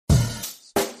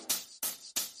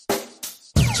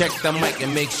Check the mic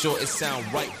and make sure it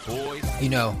sound right, boys. You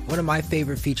know, one of my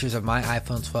favorite features of my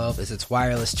iPhone 12 is its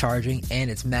wireless charging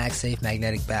and its MagSafe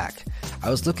magnetic back. I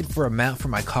was looking for a mount for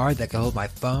my car that could hold my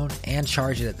phone and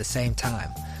charge it at the same time.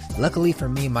 Luckily for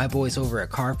me, my boys over at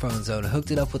Carphone Zone hooked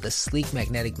it up with a sleek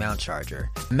magnetic mount charger.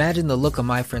 Imagine the look on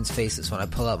my friends' faces when I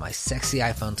pull out my sexy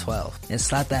iPhone 12 and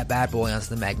slap that bad boy onto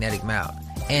the magnetic mount.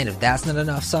 And if that's not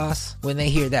enough sauce, when they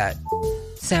hear that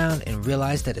sound and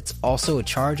realize that it's also a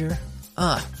charger,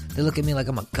 they look at me like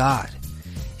I'm a god.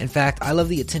 In fact, I love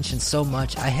the attention so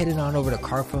much, I headed on over to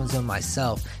Carphone Zone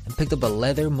myself and picked up a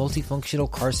leather multifunctional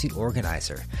car seat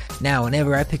organizer. Now,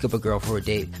 whenever I pick up a girl for a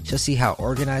date, she'll see how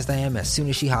organized I am as soon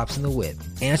as she hops in the whip.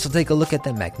 And she'll take a look at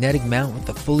the magnetic mount with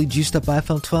the fully juiced up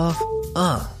iPhone 12.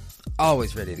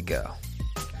 Always ready to go.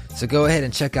 So go ahead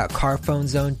and check out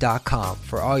carphonezone.com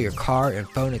for all your car and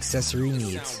phone accessory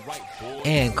needs.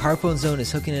 And Carphone Zone is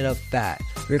hooking it up fat.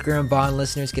 Ricker and Bond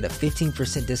listeners get a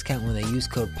 15% discount when they use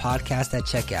code PODCAST at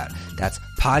checkout. That's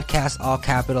PODCAST, all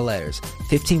capital letters.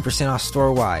 15% off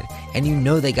store-wide. And you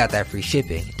know they got that free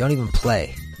shipping. Don't even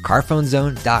play.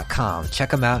 carphonezone.com.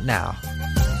 Check them out now.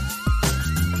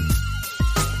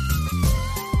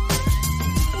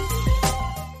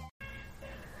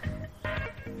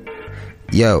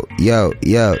 Yo,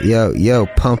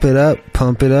 pump it up,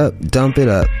 dump it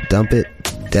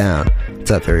down.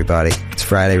 What's up, everybody? It's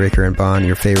Friday, Ricker and Bond,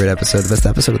 your favorite episode, the best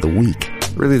episode of the week.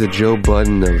 Really the Joe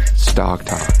Budden of stock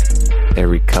talk.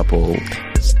 Every couple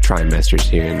trimesters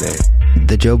here and there.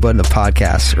 The Joe Budden of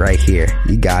podcasts right here.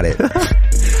 You got it.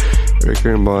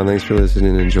 Ricker and Bond, thanks for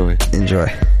listening. Enjoy.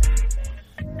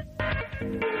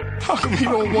 How come you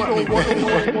don't want me? You know that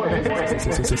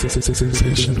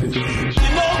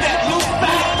loose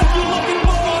bag you're looking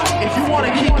for? If you want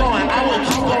to keep going, I will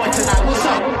keep going tonight. What's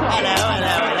up?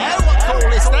 Hello. What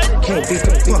cool is that? Can't beat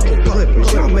the fucking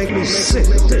Clippers. Y'all make me sick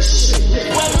with this shit.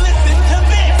 Well, listen to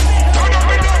this.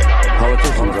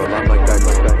 Politicians are a lot like that.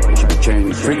 They should be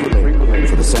changed frequently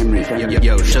for the same reason.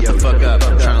 Yo, shut the fuck up.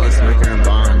 I'm trying to listen to Ricker and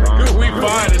Bond. We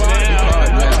find it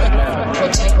now.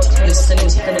 Protect the city.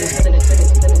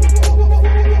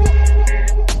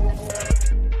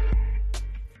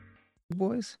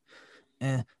 Boys.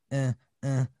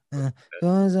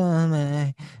 Goes on,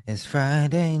 man. It's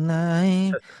Friday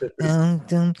night.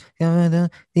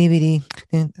 DVD.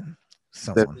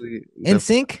 Someone. In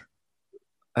sync?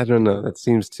 I don't know. That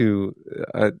seems too.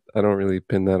 I don't really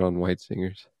pin that on white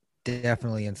singers.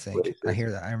 Definitely in sync. I hear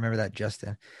that. I remember that,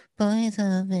 Justin. Boys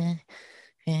of it.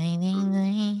 Friday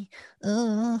night.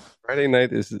 Oh. Friday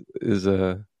night is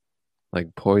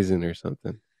like poison or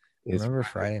something. Remember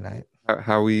Friday night?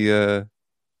 How we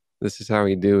this is how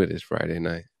we do it is Friday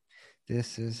night.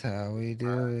 This is how we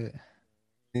do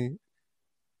it.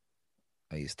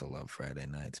 I used to love Friday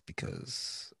nights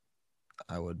because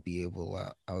I would be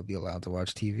allowed to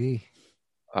watch TV.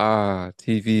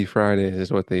 TV Fridays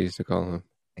is what they used to call them.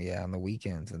 Yeah, on the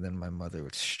weekends, and then my mother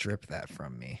would strip that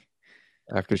from me.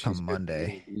 After she come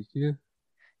Monday. You?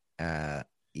 No,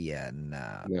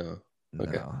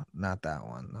 okay. Not that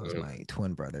one. That was my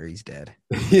twin brother. He's dead.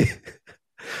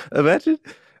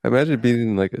 Imagine being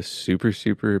in like a super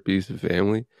abusive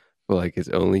family, but like it's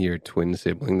only your twin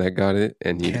sibling that got it,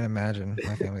 and you can't imagine.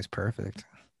 My family's perfect.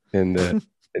 And and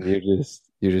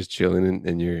you're just chilling,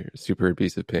 and your super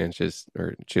abusive parents just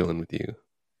are chilling with you.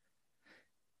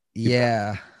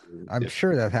 Yeah, I'm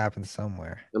sure that happens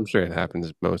somewhere. I'm sure it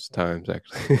happens most times,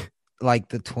 actually. Like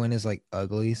the twin is like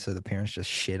ugly, so the parents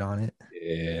just shit on it.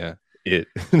 Yeah,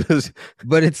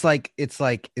 but it's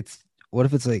what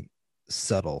if it's like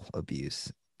subtle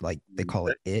abuse? Like they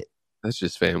call it. That's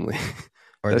just family.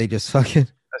 Or they just fucking.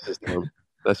 That's just dumb.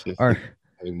 That's just or,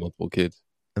 having multiple kids.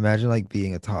 Imagine like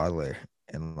being a toddler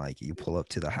and like you pull up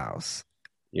to the house.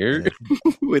 You're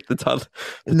with the toddler.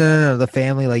 No. The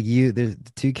family, like you, there's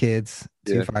two kids,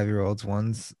 two 5-year-olds.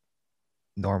 One's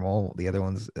normal, the other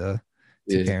one's two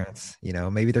parents. You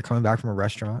know, maybe they're coming back from a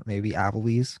restaurant, maybe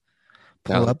Applebee's.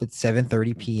 Pull up at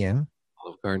 7:30 p.m.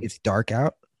 It's dark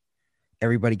out.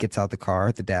 Everybody gets out the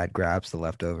car. The dad grabs the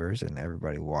leftovers and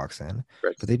everybody walks in.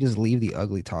 Right. But they just leave the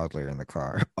ugly toddler in the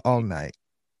car all night.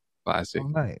 Classic. All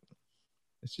night.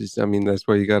 It's just, I mean, that's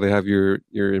why you got to have your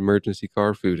emergency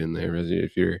car food in there.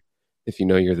 If you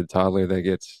know you're the toddler that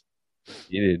gets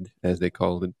hitted, as they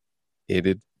call it,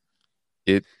 hitized.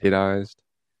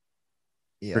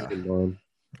 Yeah.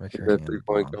 That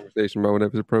 3-point conversation about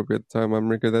whatever's appropriate at the time. I'm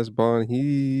Ricker. That's Bond.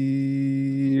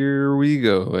 Here we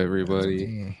go,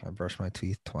 everybody. I brush my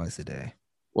teeth twice a day.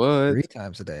 What? 3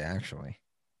 times a day, actually.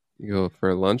 You go for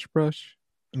a lunch brush?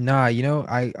 Nah, you know,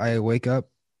 I wake up,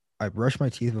 I brush my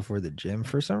teeth before the gym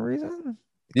for some reason.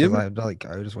 Because I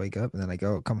just wake up and then I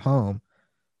come home,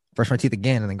 brush my teeth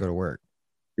again, and then go to work.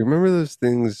 You remember those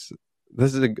things?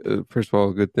 This is first of all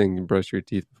a good thing you brush your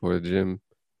teeth before the gym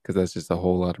because that's just a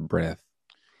whole lot of breath.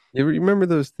 You remember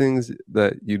those things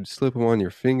that you'd slip them on your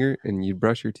finger and you'd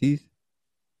brush your teeth?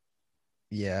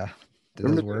 Yeah. Did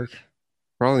Remember those work?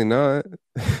 Probably not.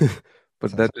 But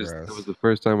Sounds that was gross. the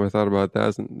first time I thought about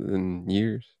that in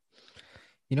years.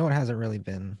 You know what hasn't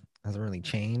really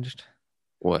changed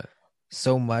What?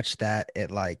 so much that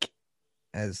it like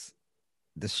has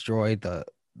destroyed the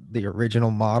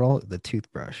original model, the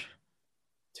toothbrush.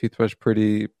 Toothbrush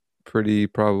pretty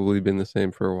probably been the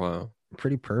same for a while.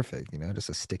 Pretty perfect, just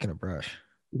a stick and a brush.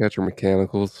 You got your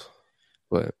mechanicals,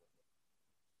 but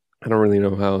I don't really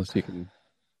know how else you can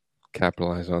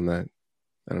capitalize on that.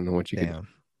 I don't know what you can do Damn.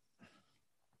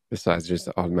 besides just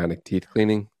automatic teeth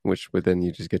cleaning, which would then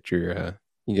you just get your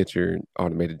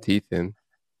automated teeth in.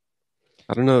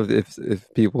 I don't know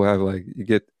if people have like you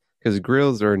get because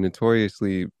grills are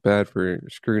notoriously bad for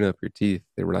screwing up your teeth.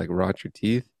 They were like rot your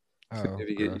teeth. So Oh, if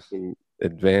you get gross. some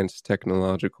advanced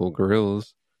technological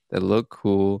grills that look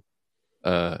cool,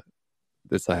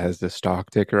 this has the stock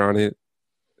ticker on it,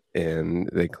 and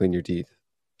they clean your teeth.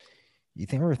 You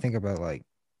ever think about like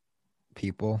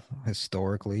people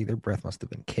historically, their breath must have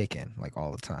been kicking like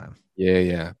all the time.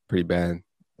 Yeah, pretty bad.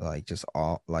 Like just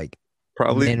all like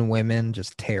Probably men, women,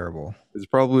 just terrible. it's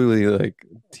probably like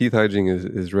teeth hygiene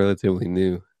is relatively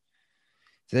new.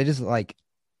 So they just like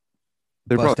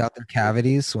They're bust probably out their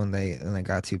cavities when they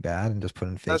got too bad and just put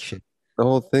in fake that's shit. the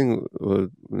whole thing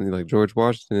with like George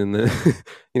Washington and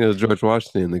the George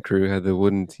Washington and the crew had the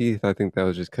wooden teeth. I think that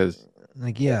was just because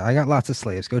Like, yeah, I got lots of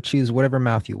slaves. Go choose whatever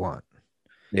mouth you want.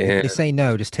 yeah, If they say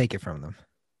no, just take it from them.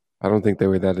 I don't think they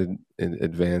were that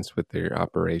advanced with their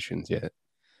operations yet.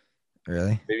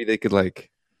 Really? Maybe they could like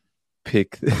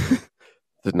pick the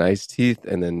nice teeth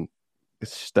and then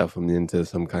stuff them into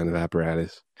some kind of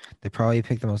apparatus. They probably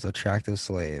picked the most attractive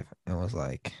slave and was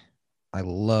like, I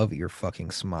love your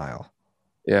fucking smile.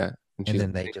 Yeah, And she's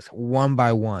then they just one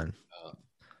by one, uh,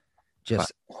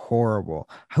 just horrible.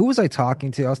 Who was I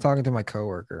talking to? I was talking to my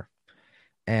coworker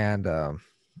and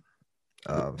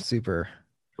super,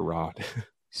 rot.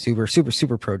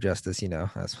 super pro justice,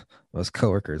 as most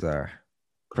coworkers are.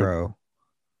 Pro,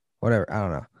 whatever. I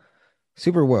don't know.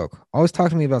 Super woke. Always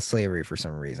talking to me about slavery for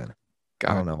some reason.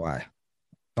 I don't know why.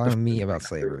 Talking to me about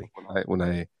slavery. When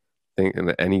I think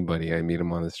of anybody, I meet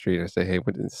them on the street. I say, "Hey,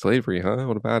 what is slavery? Huh?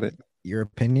 What about it?" Your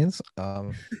opinions?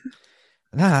 Nah.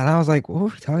 And I was like, what were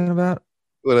we talking about?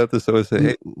 What have to so say?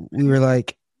 Hey, We were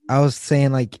like, I was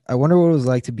saying like, I wonder what it was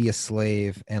like to be a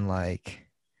slave and like,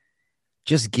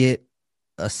 just get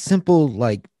a simple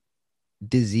like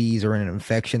disease or an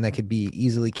infection that could be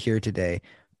easily cured today,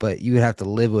 but you would have to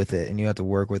live with it and you have to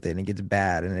work with it and it gets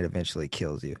bad and it eventually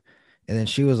kills you. And then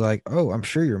she was like, oh, I'm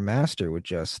sure your master would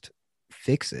just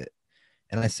fix it.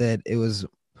 And I said it was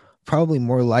probably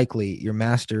more likely your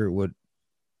master would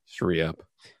hurry up.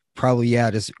 probably, yeah,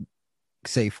 just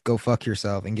say, go fuck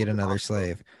yourself and get another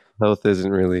slave. Health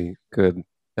isn't really good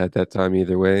at that time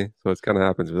either way, so it's kind of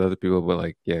happens with other people. But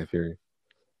like, yeah, if you're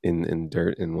in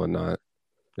dirt and whatnot,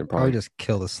 then Probably probably. just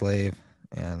kill the slave.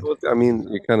 And Well, I mean,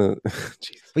 you kind of.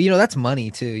 but that's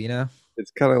money too.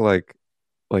 It's kind of like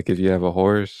if you have a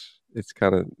horse, it's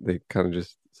kind of they kind of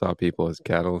just saw people as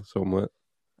cattle somewhat.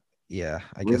 Yeah,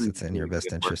 I guess it's in your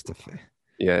best interest to.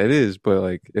 Yeah, it is, but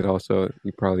like it also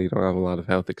you probably don't have a lot of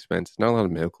health expenses, not a lot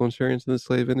of medical insurance in the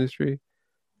slave industry.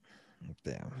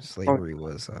 Damn, slavery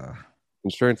was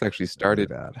Insurance actually started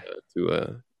bad.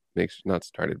 to not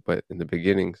started, but in the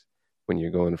beginnings when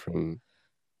you're going from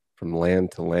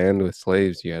land to land with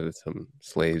slaves, you had some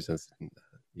slaves and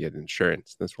you had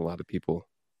insurance. That's what a lot of people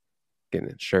get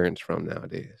insurance from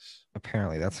nowadays.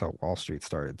 Apparently, that's how Wall Street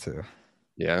started too.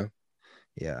 Yeah,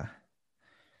 Yeah,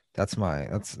 that's my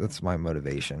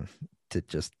motivation to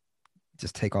just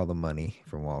take all the money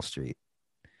from Wall Street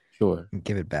sure, and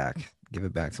give it back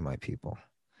to my people.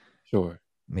 sure.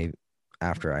 Maybe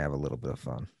after I have a little bit of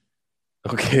fun.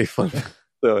 Okay, fun.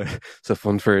 So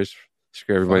fun first.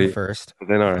 Screw everybody Fun first.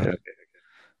 Then all right. Okay.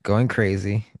 Going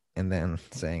crazy and then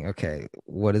saying, okay,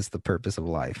 what is the purpose of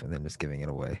life? And then just giving it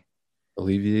away.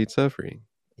 Alleviate suffering.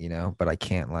 But I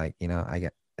can't I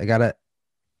gotta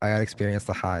experience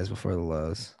the highs before the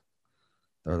lows.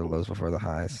 Or the lows before the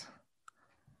highs.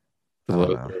 The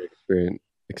lows are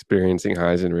experiencing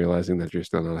highs and realizing that you're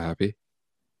still not happy.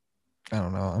 I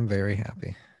don't know. I'm very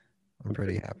happy. I'm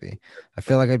pretty happy. I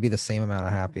feel like I'd be the same amount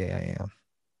of happy I am.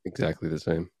 Exactly the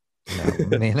same.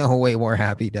 No, way more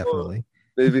happy, definitely.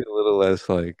 Maybe a little less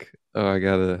like, oh, I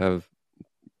gotta have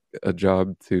a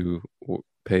job to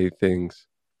pay things.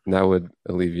 And that would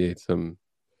alleviate some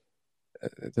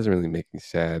it doesn't really make me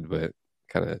sad, but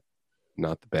kind of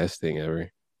not the best thing ever.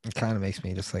 It kind of makes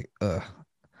me just like, ugh.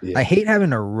 Yeah, I hate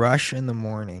having to rush in the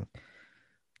morning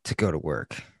to go to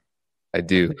work. I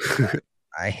do.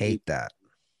 I hate that.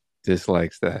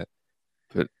 Dislikes that,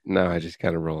 but now I just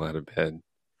kind of roll out of bed.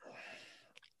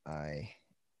 I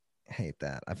hate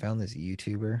that. I found this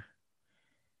YouTuber.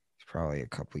 He's probably a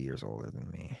couple years older than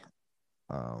me.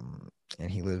 And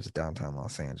he lives downtown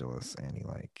Los Angeles, and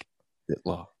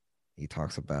Law. he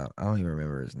talks about, I don't even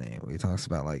remember his name, but he talks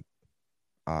about like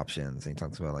options, and he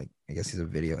talks about like, I guess he's a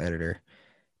video editor,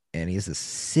 and he has a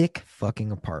sick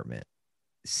fucking apartment.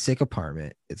 It's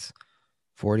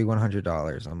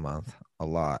 $4,100 a month, a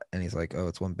lot. And he's like, oh,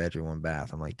 it's 1 bedroom, 1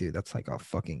 bath. I'm like, dude, that's like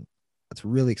that's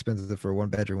really expensive for a 1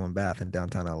 bedroom, 1 bath in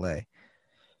downtown LA.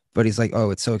 But he's like,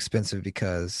 oh, it's so expensive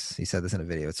because he said this in a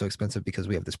video. It's so expensive because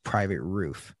we have this private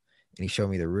roof. And he showed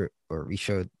me the roof, or he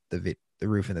showed the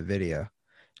roof in the video.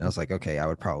 And I was like, okay, I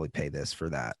would probably pay this for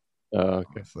that. Okay.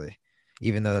 Honestly.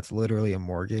 Even though that's literally a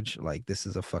mortgage, like this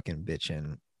is a fucking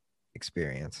bitchin'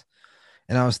 experience.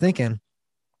 And I was thinking,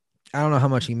 I don't know how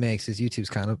much he makes. His YouTube's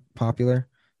kind of popular,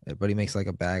 but he makes like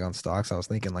a bag on stocks. I was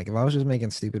thinking, like, if I was just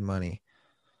making stupid money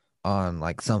on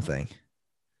like something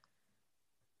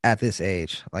at this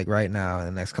age, like right now in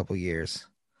the next couple years,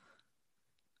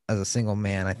 as a single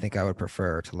man, I think I would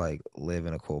prefer to like live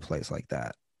in a cool place like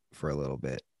that for a little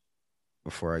bit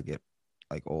before I get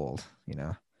like old, you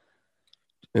know?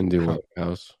 And do what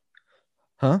house?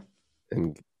 Huh?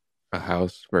 And a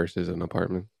house versus an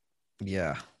apartment?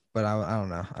 Yeah. But I don't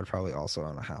know. I'd probably also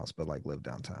own a house, but like live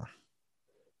downtown,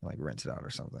 like rent it out or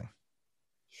something,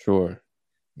 Sure.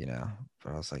 you know?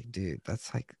 But I was like, dude,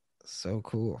 that's like so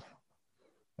cool.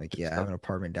 Like, yeah, I have an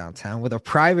apartment downtown with a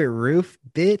private roof,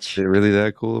 bitch. Is it really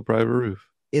that cool, a private roof?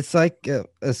 It's like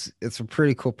it's a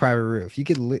pretty cool private roof. You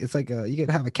could it's like you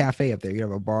could have a cafe up there. You could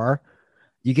have a bar.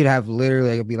 You could have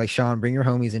literally, it'd be like, Sean, bring your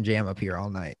homies and jam up here all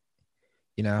night.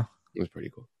 You know? It was pretty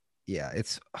cool. Yeah,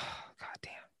 it's god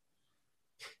damn.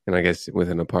 And I guess with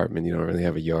an apartment, you don't really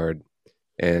have a yard,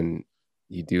 and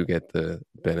you do get the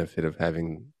benefit of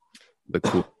having the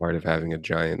cool part of having a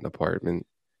giant apartment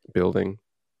building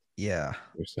Yeah.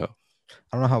 yourself. I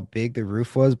don't know how big the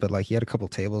roof was, but like he had a couple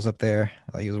tables up there.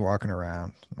 Like he was walking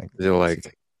around. Like, Is it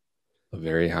like a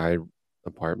very high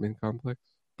apartment complex?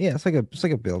 yeah, it's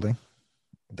like a building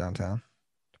downtown.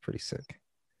 It's pretty sick.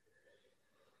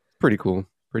 Pretty cool.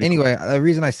 Pretty Anyway, the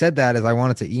reason I said that is I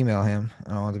wanted to email him,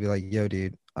 and I wanted to be like, yo,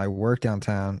 dude, I work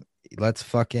downtown. Let's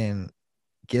fucking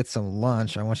get some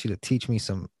lunch. I want you to teach me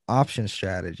some option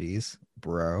strategies,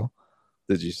 bro. cool.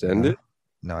 Did you send it?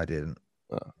 No, I didn't.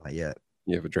 Oh. Not yet.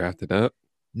 You have it drafted up?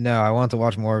 No, I want to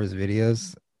watch more of his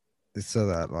videos so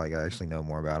that like I actually know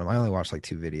more about him. I only watched like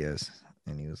 2 videos,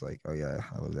 and he was like, oh yeah,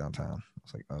 I live downtown. I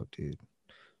was like, oh dude.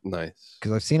 Nice.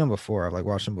 Because I've seen him before. I've like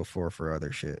watched him before for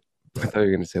other shit. I thought you were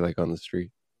going to say like on the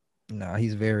street. No,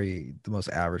 he's the most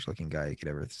average looking guy you could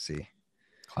ever see.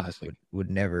 Classic. Would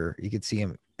never, you could see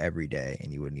him every day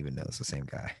and you wouldn't even know it's the same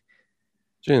guy.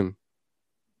 Jim,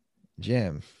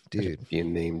 dude.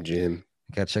 being named Jim.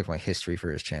 I gotta check my history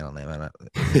for his channel name.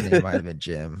 His name might have been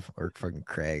Jim or fucking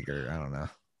Craig, or I don't know.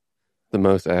 The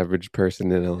most average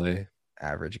person in LA.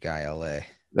 Average guy LA.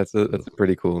 That's a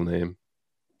pretty cool name.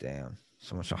 Damn.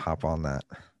 Someone should hop on that.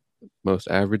 Most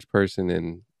average person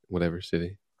in whatever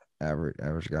city.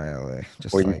 Average guy LA.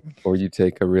 Just Or like you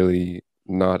take a really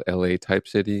not LA type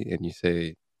city and you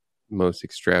say most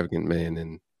extravagant man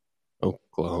in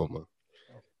Oklahoma.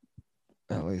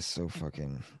 LA is so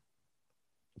fucking,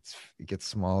 it gets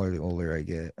smaller the older I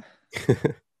get.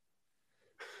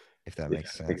 If that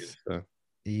makes I guess sense. so.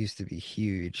 It used to be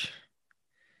huge.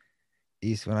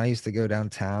 When I used to go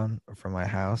downtown from my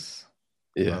house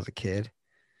when I Yeah. was a kid,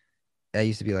 that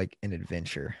used to be like an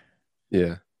adventure.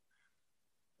 Yeah.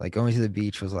 Like going to the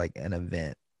beach was like an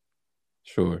event.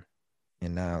 Sure.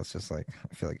 And now it's just like,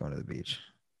 I feel like going to the beach.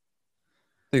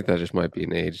 I think that just might be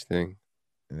an age thing.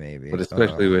 Maybe. But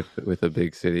especially with a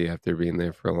big city after being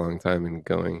there for a long time and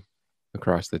going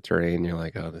across the terrain, you're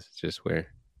like, oh, this is where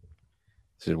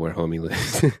homie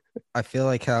lives. I feel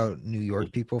like how New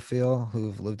York people feel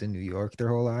who've lived in New York their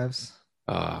whole lives.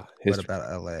 What History,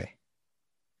 about LA?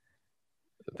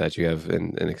 that you have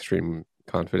an extreme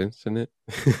confidence in it.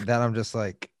 That I'm just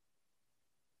like,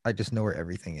 I just know where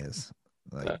everything is.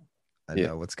 Like, I yeah.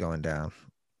 know what's going down.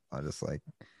 I just like,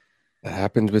 That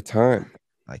happens with time.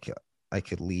 I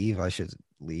could leave. I should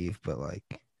leave, but like,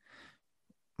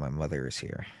 my mother is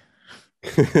here.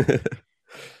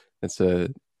 It's a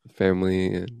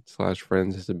family and /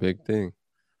 friends is a big thing.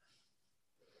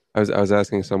 I was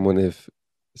asking someone if,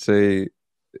 say,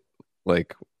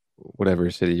 like whatever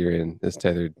city you're in is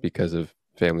tethered because of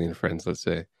family and friends, let's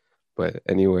say. But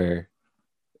anywhere,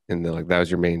 and like that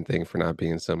was your main thing for not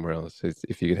being somewhere else.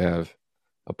 If you could have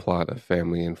a plot of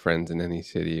family and friends in any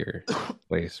city or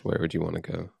place, where would you want to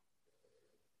go?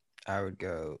 I would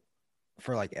go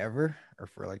for like ever or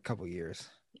for like a couple years.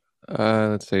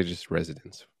 Let's say just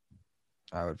residence.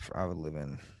 I would live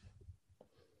in.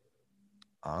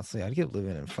 Honestly, I'd give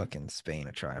living in fucking Spain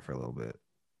a try for a little bit.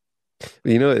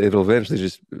 But it'll eventually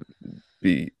just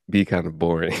be kind of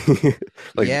boring.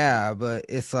 Like, yeah, but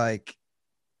it's like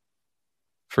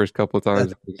first couple of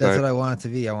times. That's what I want it to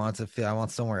be. I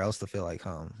want somewhere else to feel like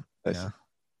home. You know?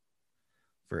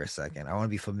 For a second, I want to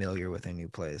be familiar with a new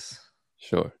place.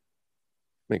 Sure,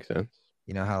 makes sense.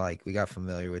 You know how like we got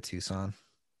familiar with Tucson?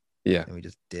 Yeah, and we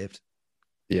just dipped.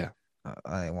 Yeah,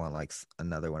 I want like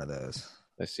another one of those.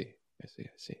 I see.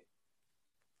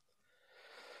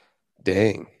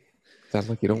 Dang, sounds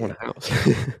like you don't want a house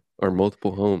or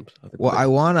multiple homes. Well, I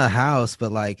want a house,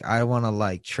 but like I want to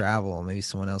like travel. Maybe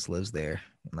someone else lives there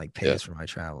and like pays for my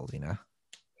travels.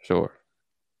 Sure.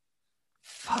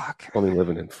 Fuck. Only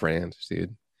living in France,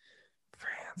 dude.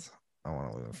 France. I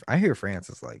want to live. I hear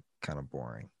France is like kind of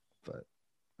boring, but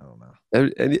I don't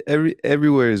know.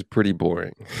 Everywhere is pretty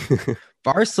boring.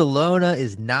 Barcelona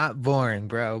is not boring,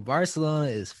 bro. Barcelona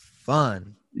is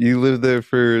fun. You live there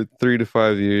for 3 to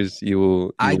 5 years.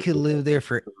 I could live there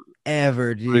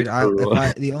forever, dude.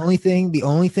 The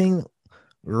only thing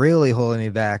really holding me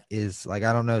back is like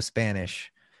I don't know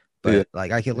Spanish, but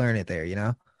like I could learn it there,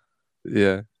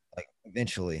 Yeah. Like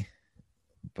eventually.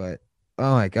 But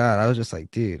oh my god, I was just like,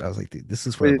 dude, this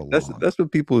is where I belong. That's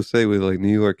what people say with like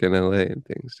New York and LA and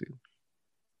things, dude.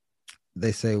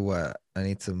 They say what? I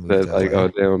need to move to like, LA. oh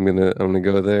damn, I'm gonna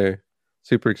go there.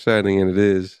 Super exciting, and it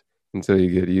is until you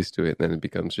get used to it, and then it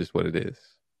becomes just what it is.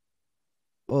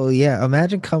 Well, yeah.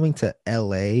 Imagine coming to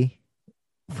LA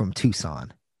from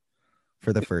Tucson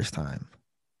for the first time.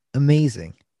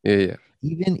 Amazing. Yeah.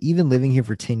 Even living here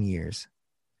for 10 years,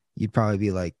 you'd probably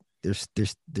be like, there's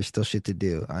still shit to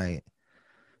do.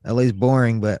 LA's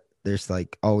boring, but there's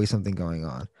like always something going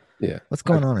on. Yeah. What's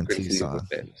going on in Tucson?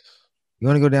 You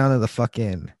want to go down to the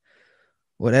fucking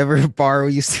whatever bar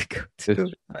we used to go to?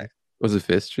 Was it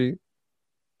Fifth Street?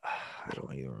 I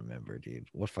don't even remember, dude.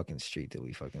 What fucking street did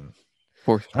we fucking?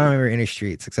 4th Street. I don't remember any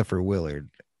streets except for Willard.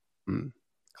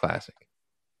 Classic.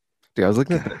 Dude, I was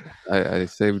looking at that. I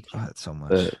saved so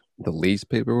much. The lease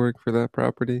paperwork for that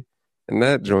property, and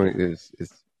that joint is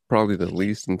probably the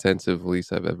least intensive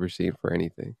lease I've ever seen for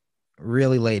anything.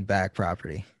 Really laid back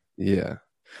property. Yeah.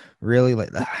 Really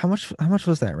like how much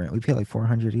was that rent? We paid like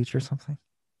 $400 each or something.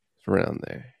 It's around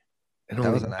there. And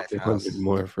that was a nice house.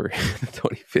 More for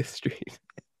 25th Street.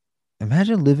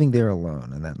 Imagine living there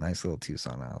alone in that nice little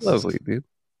Tucson house. Lovely, dude.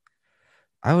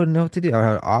 I wouldn't know what to do. I would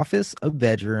have an office, a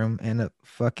bedroom, and a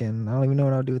fucking I don't even know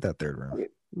what I would do with that third room.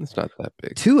 It's not that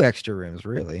big. 2 extra rooms,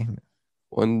 really.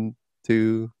 1,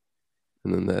 2,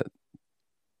 and then that.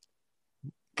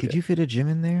 Could you fit a gym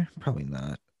in there? Probably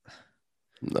not.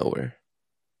 Nowhere.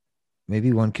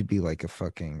 Maybe one could be like a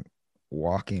fucking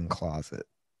walk-in closet.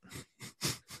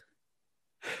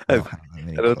 I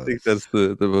don't think that's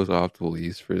the most optimal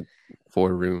use for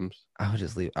 4 rooms. I would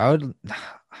just leave. I'll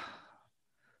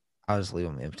just leave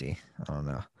them empty. I don't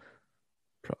know.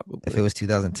 Probably. If it was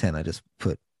 2010, I just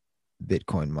put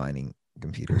Bitcoin mining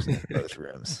computers in both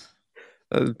rooms.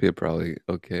 That would be probably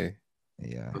okay.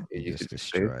 Yeah. You just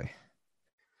destroy.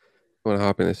 Want to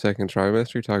hop in the second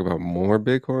trimester? Talk about more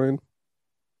Bitcoin?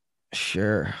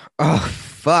 Sure. Oh,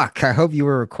 fuck. I hope you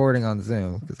were recording on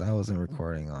Zoom because I wasn't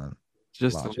recording on.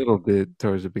 Just Logic. a little bit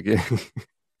towards the beginning.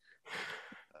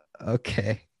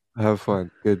 Okay. Have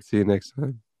fun. Good. See you next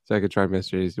time. Second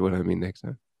trimester is what I mean next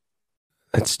time.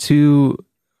 That's 2.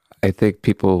 I think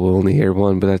people will only hear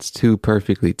one, but that's 2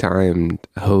 perfectly timed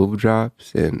Hove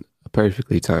drops and a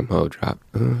perfectly timed Hove drop.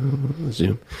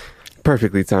 Zoom.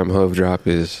 Perfectly timed Hove drop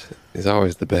is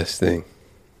always the best thing.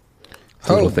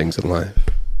 Little things in life.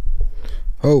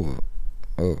 Hove.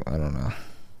 Oh, I don't know.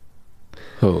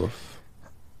 Hove.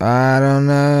 I don't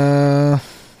know.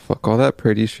 Fuck all that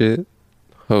pretty shit.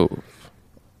 Hove.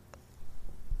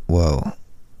 Whoa.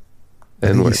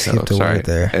 N-word Hove. Sorry.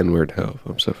 There. N-word Hove.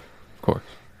 I'm so, of course.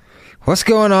 What's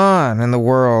going on in the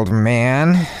world,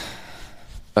 man?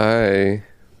 I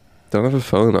don't have a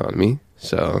phone on me,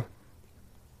 so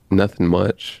nothing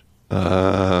much.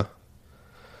 I'm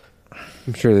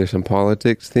sure there's some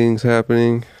politics things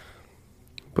happening,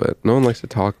 but no one likes to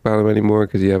talk about them anymore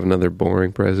because you have another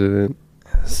boring president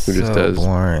who just does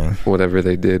boring. Whatever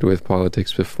they did with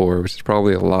politics before, which is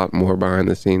probably a lot more behind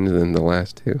the scenes than the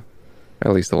last 2.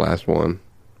 At least the last one.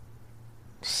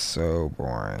 So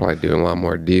boring. Probably doing a lot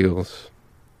more deals.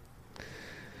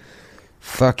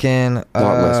 Fucking A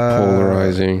lot less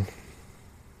polarizing.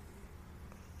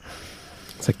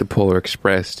 It's like the Polar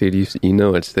Express, dude. You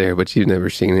know it's there, but you've never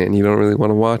seen it, and you don't really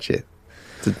want to watch it.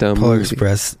 It's a dumb Polar movie.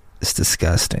 Express is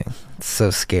disgusting. It's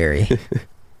so scary.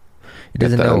 It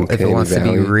doesn't the know if it uncanny wants to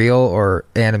valley. be real or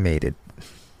animated.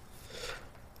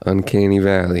 Uncanny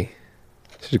Valley.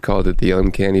 Should have called it the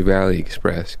Uncanny Valley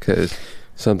Express, because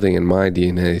something in my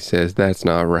DNA says that's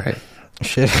not right.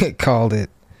 Should have called it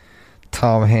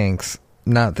Tom Hanks.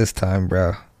 Not this time,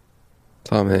 bro.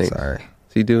 Tom Hanks. Sorry.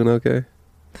 Is he doing okay?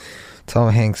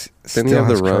 Tom Hanks Didn't he still have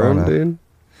has the Rona, corona. dude?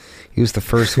 He was the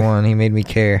first one. He made me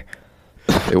care.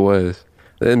 It was.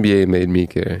 The NBA made me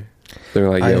care. They're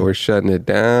like, yeah, we're shutting it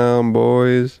down,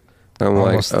 boys. I'm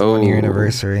Almost like, the 1 year oh.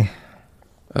 anniversary.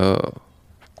 Oh.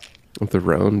 With the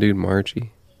Rona, dude, Marchie.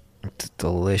 It's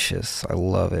delicious. I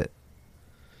love it.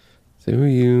 Do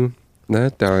you?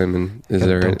 That diamond. Is Gotta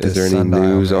there dump is this there any sundial,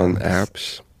 news on man.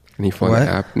 apps? Any fun What?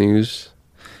 app news?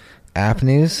 App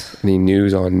news? Any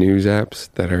news on news apps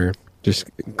that are just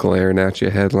glaring at you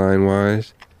headline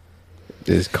wise?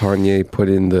 Is Kanye put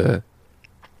in the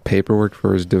paperwork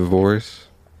for his divorce?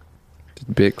 Did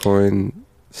Bitcoin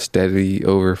steady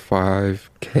over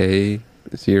 5K,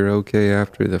 0K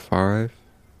after the 5?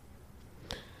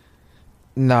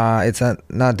 Nah, it's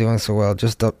not doing so well.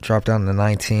 Just dropped down to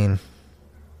 19.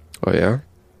 Oh yeah?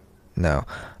 No.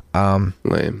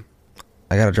 Lame.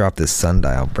 I gotta drop this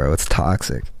sundial, bro. It's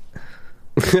toxic.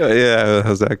 Yeah,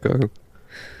 how's that going?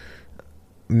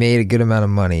 Made a good amount of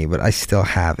money, but I still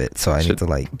have it, so I need to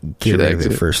like get rid of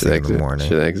it first thing in the morning.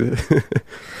 Should exit.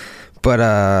 But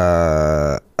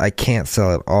I can't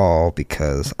sell it all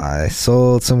because I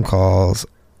sold some calls.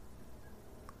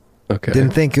 Okay.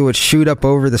 Didn't think it would shoot up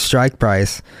over the strike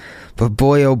price, but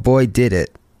boy oh boy did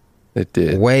it. It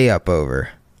did. Way up over.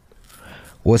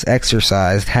 Was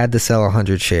exercised, had to sell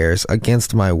 100 shares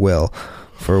against my will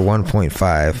for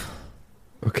 1.5.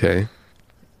 Okay.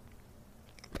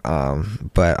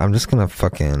 But I'm just gonna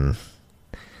fucking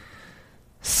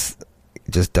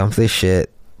just dump this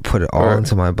shit, put it all Or-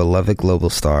 into my beloved Global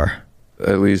Star.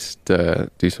 At least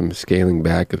do some scaling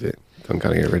back of it. Don't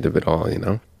kind of get rid of it all, you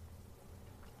know?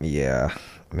 Yeah,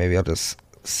 maybe I'll just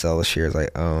sell the shares I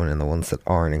own and the ones that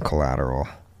aren't in collateral.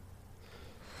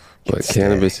 But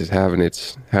cannabis is having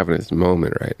its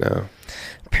moment right now.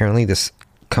 Apparently this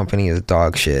company is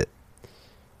dog shit.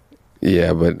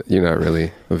 Yeah, but you're not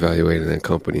really evaluating a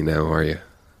company now, are you?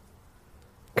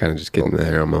 Kind of just getting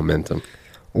their own momentum.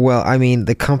 Well, I mean, if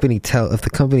the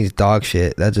company's dog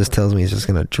shit, that just tells me it's just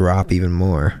gonna drop even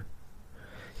more.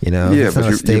 You know, Yeah, it's but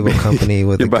not a stable company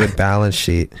with a good balance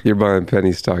sheet. You're buying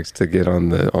penny stocks to get on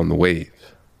the wave.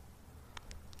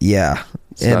 Yeah,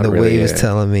 It's and not the really wave is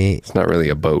telling me It's not really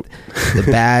a boat.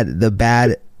 the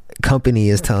bad company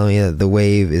is telling me that the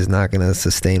wave is not going to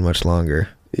sustain much longer.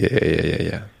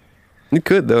 Yeah. It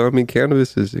could though. I mean,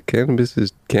 cannabis is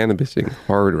cannabising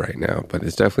hard right now, but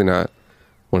it's definitely not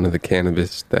one of the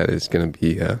cannabis that is going to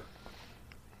be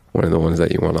one of the ones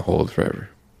that you want to hold forever.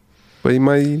 But you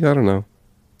might, I don't know.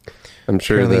 I'm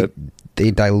sure Apparently, that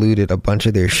they diluted a bunch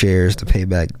of their shares to pay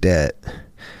back debt,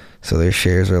 so their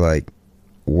shares are like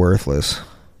worthless.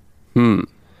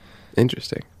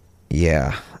 Interesting.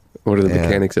 Yeah. What are the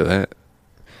mechanics of that?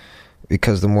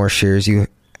 Because the more shares you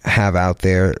have out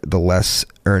there, the less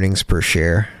earnings per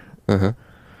share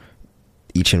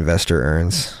each investor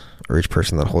earns, or each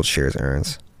person that holds shares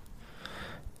earns.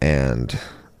 And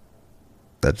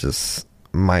that just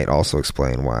might also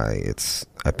explain why it's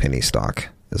a penny stock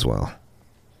as well.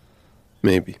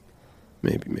 Maybe.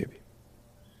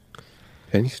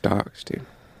 Penny stocks, dude.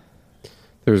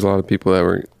 There's a lot of people that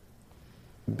were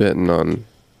betting on,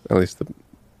 at least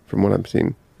from what I've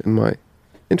seen in my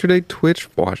intraday Twitch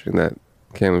watching, that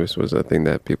cannabis was a thing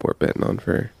that people were betting on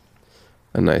for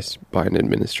a nice Biden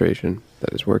administration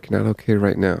that is working out okay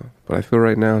right now. But I feel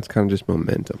right now it's kind of just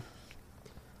momentum.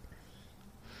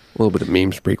 A little bit of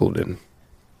meme sprinkled in.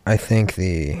 I think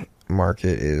the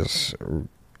market is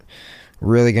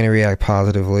really going to react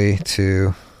positively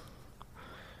to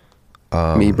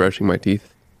me brushing my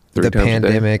teeth 3 the times a day.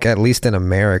 pandemic, at least in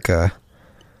America,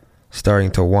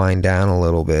 starting to wind down a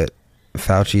little bit.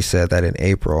 Fauci said that in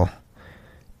April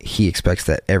he expects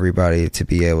that everybody to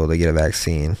be able to get a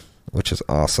vaccine, which is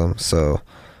awesome. So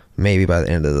maybe by the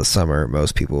end of the summer,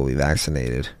 most people will be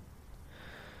vaccinated.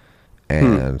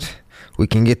 And we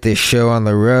can get this show on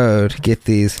the road, get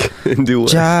these Do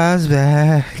what? jobs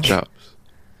back. Jobs.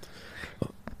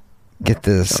 Get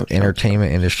this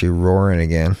entertainment industry roaring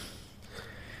again.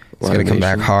 It's Live gonna come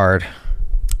back Nation. hard.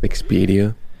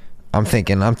 Expedia. I'm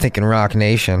thinking Rock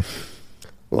Nation.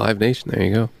 Live Nation. There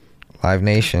you go. Live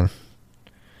Nation.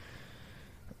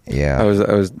 Yeah. I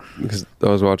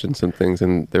was watching some things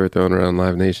and they were throwing around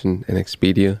Live Nation and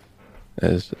Expedia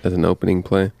as an opening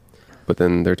play, but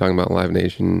then they're talking about Live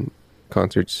Nation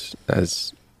concerts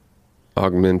as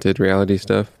augmented reality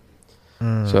stuff.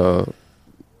 So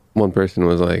one person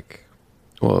was like,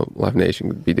 well, Live Nation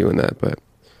could be doing that, but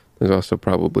there's also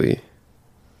probably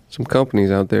some companies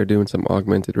out there doing some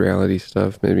augmented reality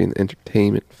stuff, maybe in the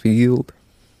entertainment field.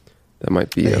 That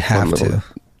might be a fun little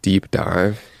deep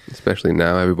dive, especially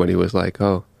now. Everybody was like,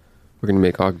 oh, we're going to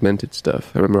make augmented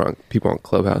stuff. I remember people on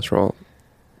Clubhouse were all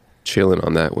chilling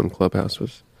on that when Clubhouse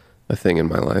was a thing in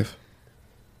my life.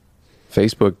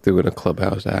 Facebook doing a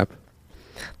Clubhouse app.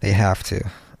 They have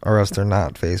to, or else they're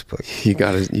not Facebook. You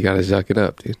gotta zuck it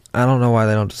up, dude. I don't know why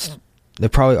they don't just... They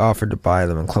probably offered to buy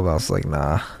them, and Clubhouse was like,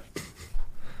 nah.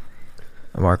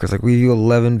 And Mark was like, we do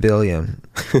 11 billion.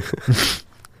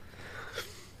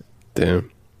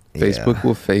 Damn. Facebook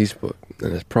will Facebook.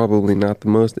 And it's probably not the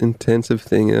most intensive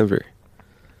thing ever.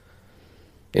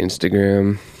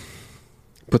 Instagram.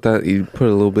 You put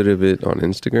a little bit of it on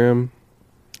Instagram.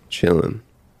 Chilling.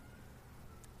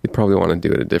 You probably want to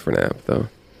do it a different app, though.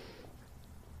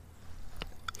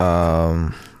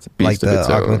 It's a beast like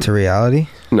the augmented reality?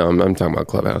 No, I'm talking about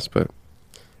Clubhouse, but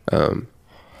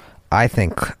I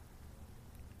think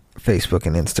Facebook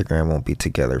and Instagram won't be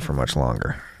together for much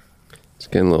longer. It's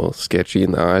getting a little sketchy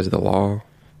in the eyes of the law.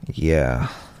 Yeah.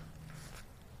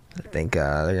 I think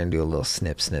they're going to do a little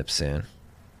snip soon.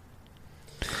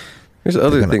 There's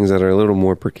other things that are a little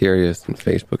more precarious than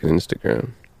Facebook and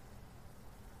Instagram.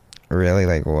 Really?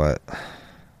 Like what?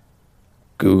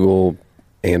 Google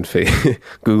and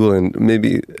Google and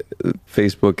maybe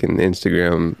Facebook and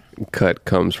Instagram cut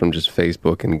comes from just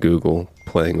Facebook and Google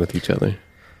playing with each other.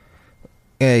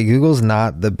 Yeah, Google's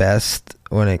not the best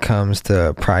when it comes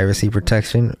to privacy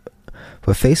protection,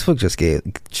 but Facebook just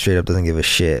straight up doesn't give a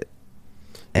shit.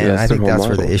 And I think that's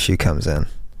where the issue comes in.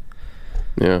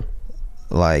 Yeah.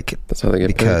 Like, that's how they get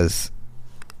because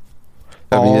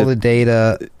all the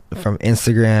data from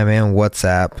Instagram and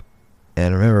WhatsApp,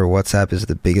 and remember, WhatsApp is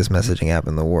the biggest messaging app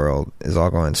in the world, is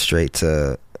all going straight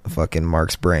to fucking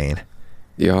Mark's brain.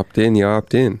 You opt in, you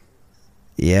opt in.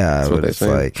 Yeah, but it's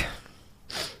like,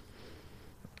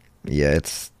 yeah,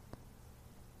 it's,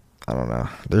 I don't know.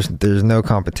 There's no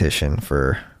competition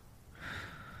for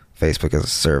Facebook as a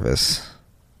service.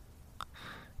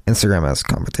 Instagram has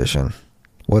competition.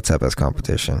 WhatsApp has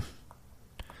competition.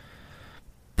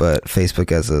 But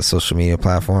Facebook as a social media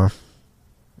platform,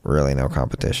 really no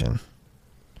competition.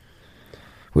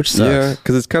 Which sucks. Yeah,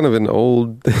 because it's kind of an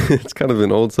old,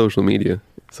 social media.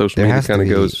 Social media kind of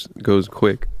goes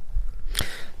quick.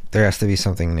 There has to be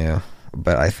something new,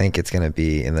 but I think it's going to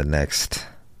be in the next,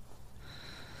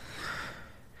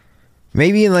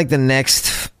 maybe in like the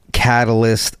next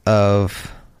catalyst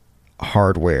of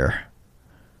hardware.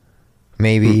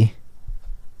 Maybe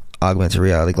augmented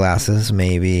reality glasses,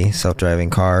 maybe self-driving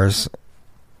cars.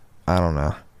 I don't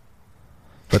know.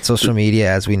 But social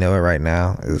media, as we know it right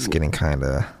now, is getting kind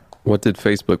of... What did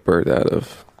Facebook birth out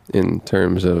of in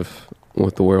terms of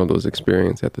what the world was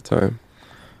experiencing at the time?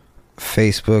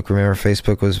 Remember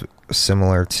Facebook was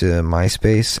similar to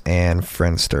MySpace and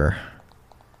Friendster.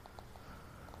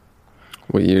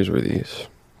 What years were these?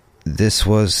 This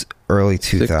was early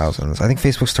 2000s. I think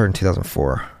Facebook started in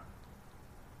 2004.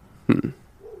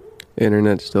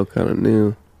 Internet's still kind of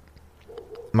new.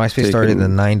 MySpace started in the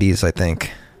 90s, I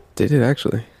think. Did it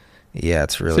actually? Yeah,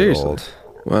 it's really old.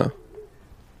 Wow.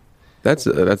 That's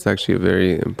actually a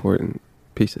very important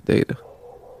piece of data.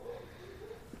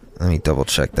 Let me double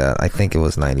check that. I think it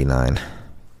was 99.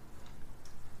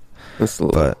 That's a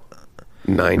little... But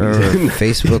 90s.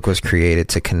 Facebook was created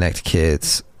to connect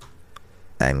kids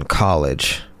in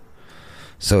college.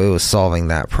 So it was solving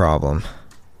that problem.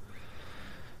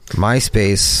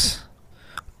 MySpace,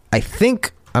 I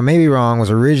think, I may be wrong,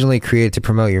 was originally created to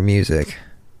promote your music.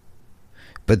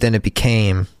 But then it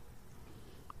became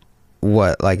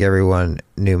what, like, everyone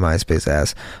knew MySpace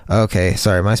as. Okay,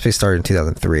 sorry, MySpace started in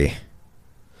 2003.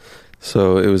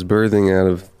 So it was birthing out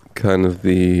of kind of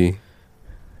the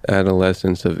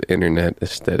adolescence of internet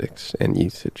aesthetics and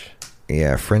usage.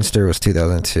 Yeah, Friendster was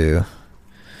 2002.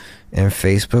 And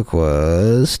Facebook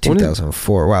was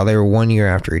 2004. Wow, they were 1 year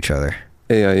after each other.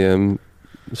 AIM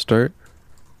start?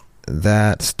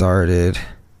 That started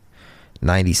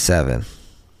 97.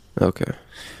 Okay.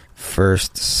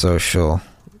 First social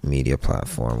media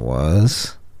platform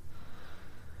was...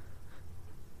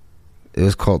 It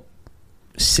was called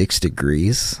 6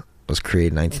 Degrees. was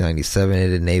created in 1997.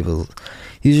 It enables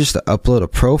users to upload a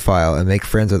profile and make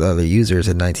friends with other users.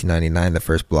 In 1999, the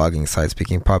first blogging sites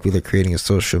became popular, creating a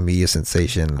social media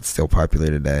sensation that's still popular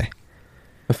today.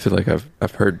 I feel like I've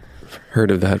heard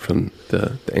of that from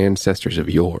the ancestors of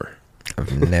yore.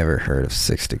 I've never heard of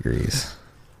 6 Degrees.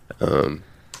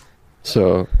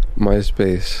 So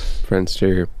MySpace,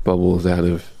 Friendster bubbles out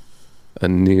of a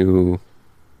new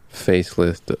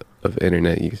facelift of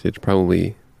internet usage,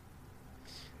 probably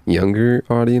younger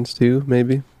audience too,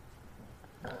 maybe.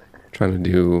 Trying to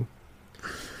do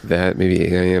that,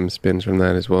 maybe AIM spins from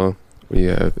that as well. We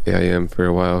have AIM for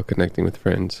a while, connecting with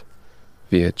friends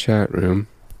via chat room.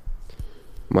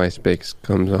 MySpace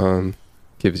comes on,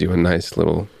 gives you a nice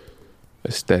little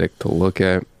aesthetic to look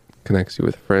at, connects you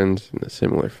with friends in a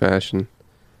similar fashion.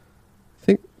 I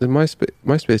think the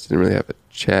MySpace didn't really have a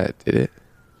chat, did it?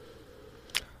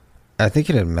 I think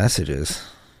it had messages.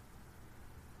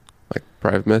 Like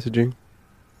private messaging?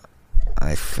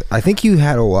 I think you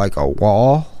had a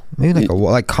wall, maybe like a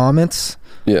wall, like comments.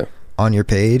 Yeah. On your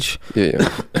page. Yeah.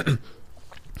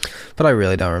 But I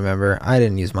really don't remember. I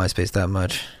didn't use MySpace that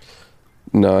much.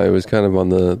 No, it was kind of on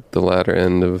the latter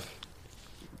end of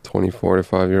 24 to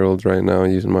 5-year-olds right now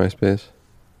using MySpace.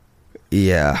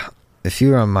 Yeah. If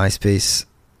you were on MySpace,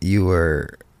 you were...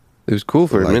 It was cool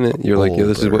for a minute. You're like, yeah,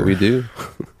 this is what we do.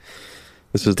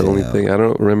 This is the only thing. I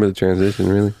don't remember the transition,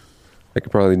 really. I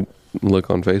could probably look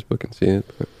on Facebook and see it.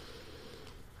 But,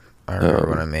 I remember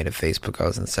when I made a Facebook, I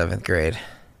was in 7th grade.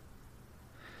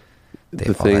 They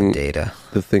have all that data.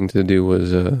 The thing to do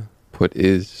was put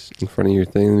is in front of your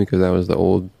thing, because that was the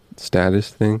old status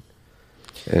thing.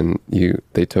 And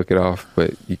they took it off,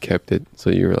 but you kept it, so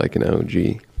you were like an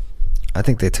OG. I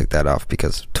think they took that off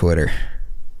because of Twitter.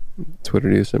 Twitter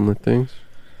do similar things?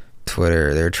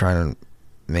 Twitter, they're trying to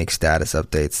make status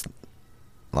updates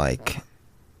like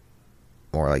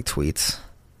more like tweets.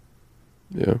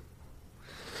 Yeah.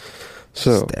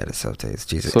 So status updates,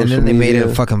 Jesus. And then they made it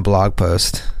a fucking blog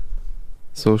post.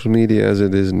 Social media as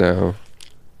it is now,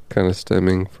 kind of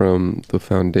stemming from the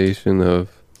foundation of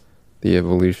the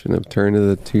evolution of turn of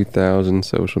the 2000s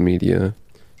social media.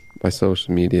 By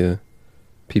social media,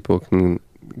 people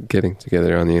getting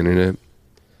together on the internet.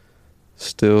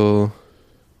 Still,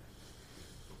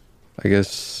 I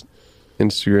guess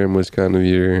Instagram was kind of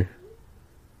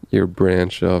your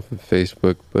branch off of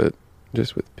Facebook, but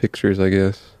just with pictures, I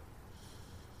guess.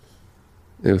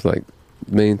 It was like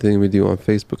the main thing we do on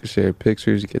Facebook is share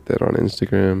pictures. You get that on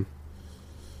Instagram.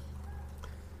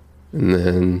 And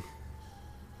then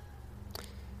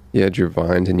you had your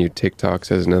Vines and your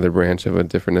TikToks as another branch of a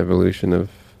different evolution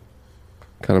of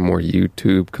kind of more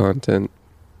YouTube content,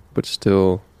 but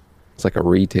still it's like a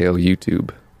retail YouTube.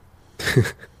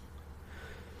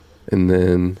 And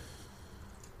then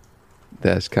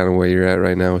that's kind of where you're at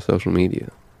right now with social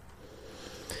media.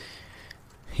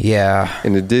 Yeah.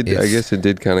 And I guess it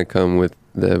did kind of come with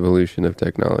the evolution of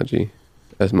technology,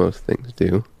 as most things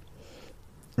do.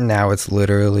 Now it's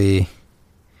literally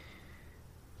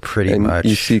pretty much...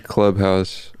 You see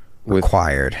Clubhouse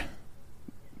required.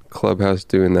 Clubhouse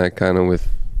doing that kind of with...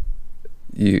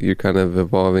 You're kind of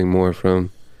evolving more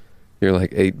from your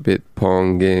like 8-bit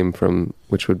Pong game, from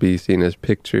which would be seen as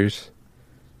pictures,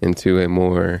 into a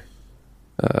more,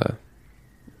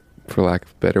 for lack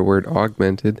of a better word,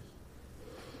 augmented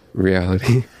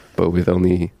reality, but with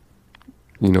only,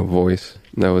 voice.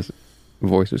 And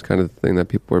voice was kind of the thing that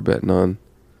people were betting on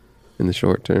in the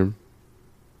short term.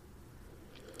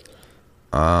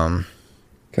 Kind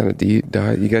of you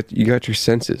got your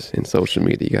senses in social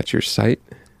media. You got your sight,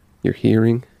 your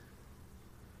hearing.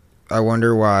 I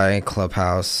wonder why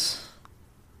Clubhouse...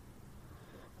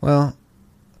 Well,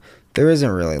 there isn't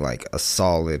really like a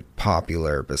solid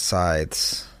popular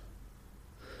besides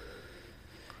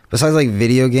like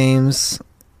video games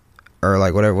or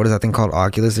like whatever, what is that thing called,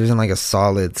 Oculus? There isn't like a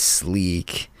solid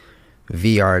sleek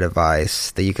VR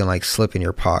device that you can like slip in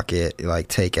your pocket, like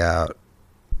take out,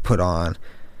 put on,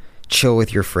 chill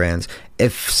with your friends.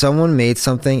 If someone made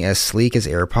something as sleek as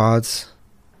AirPods,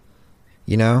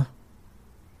 Yeah.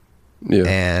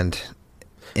 And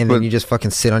then you just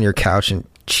fucking sit on your couch and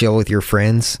chill with your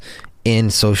friends in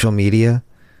social media.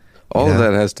 All of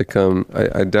that has to come.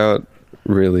 I doubt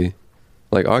really.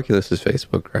 Like Oculus is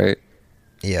Facebook, right?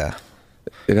 Yeah.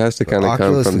 It has to kind of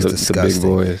come from the big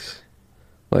boys.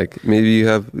 Like maybe you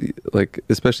have like,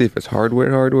 especially if it's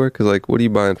hardware. Because like, what are you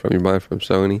buying from? You're buying from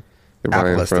Sony. You're Apple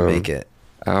buying has to make it.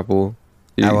 Apple.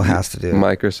 Apple has to do it.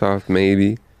 Microsoft,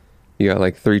 maybe. You got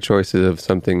like 3 choices of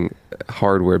something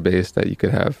hardware based that you could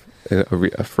have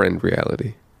a friend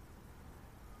reality.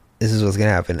 This is what's gonna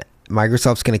happen.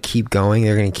 Microsoft's going to keep going.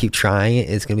 They're going to keep trying it.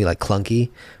 It's going to be like clunky.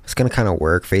 It's going to kind of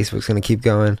work. Facebook's going to keep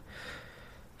going.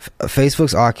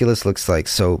 Facebook's Oculus looks like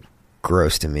so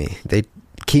gross to me. They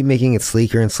keep making it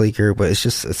sleeker and sleeker, but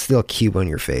it's still a cube on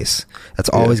your face. That's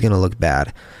always going to look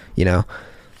bad, you know?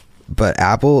 But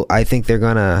Apple, I think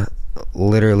they're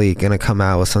literally going to come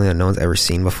out with something that no one's ever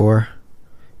seen before.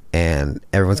 And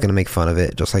everyone's going to make fun of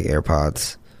it, just like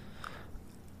AirPods.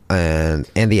 And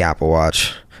the Apple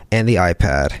Watch. And the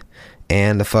iPad.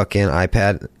 And the fucking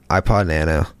iPod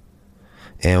Nano.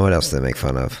 And what else do they make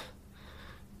fun of?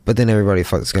 But then everybody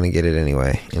is going to get it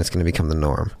anyway. And it's going to become the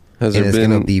norm. Has and there it's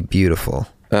been going to be beautiful.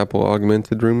 Apple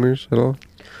augmented rumors at all?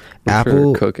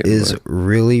 Apple is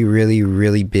really, really,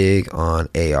 really big on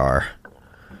AR.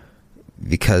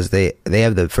 Because they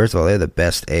have the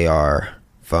best AR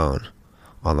phone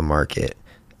on the market.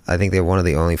 I think they're one of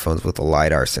the only phones with a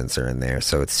LiDAR sensor in there,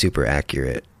 so it's super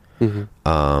accurate. 3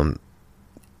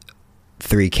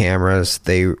 cameras.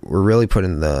 They were really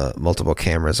putting the multiple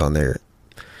cameras on their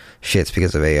shits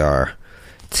because of AR.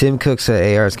 Tim Cook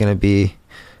said AR is going to be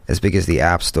as big as the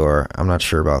App Store. I'm not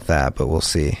sure about that, but we'll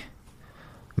see.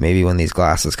 Maybe when these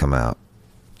glasses come out.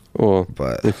 Well,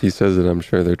 but if he says it, I'm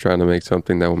sure they're trying to make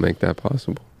something that will make that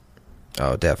possible.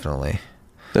 Oh, definitely.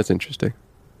 That's interesting.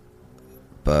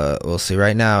 But we'll see.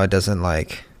 Right now, it doesn't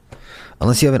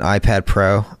unless you have an iPad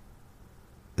Pro,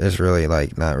 there's really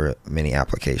not many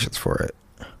applications for it.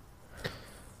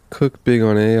 Cook big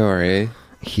on AR, eh?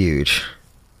 Huge.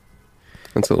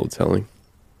 That's a little telling.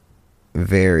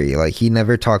 Very. He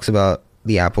never talks about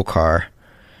the Apple Car,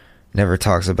 never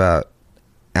talks about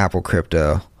Apple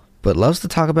Crypto, but loves to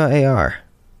talk about AR.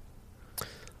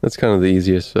 That's kind of the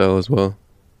easiest sell as well.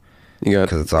 You got,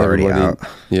 because it's already out.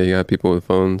 Yeah, you got people with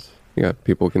phones. You got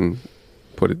people can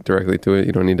put it directly to it.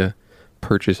 You don't need to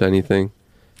purchase anything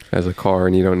as a car,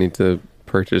 and you don't need to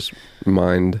purchase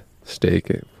mined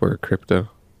stake for crypto.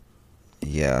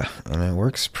 Yeah, and it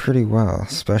works pretty well,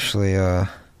 especially that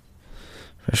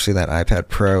iPad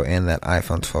Pro and that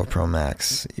iPhone 12 Pro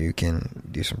Max. You can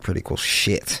do some pretty cool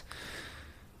shit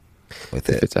with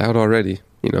it. If it's out already,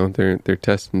 they're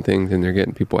testing things and they're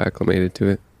getting people acclimated to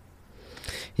it.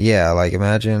 Yeah,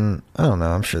 imagine, I don't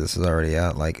know, I'm sure this is already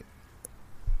out,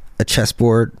 a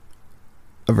chessboard,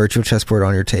 a virtual chessboard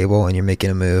on your table, and you're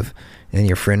making a move, and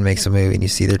your friend makes a move, and you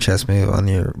see their chess move on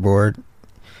your board.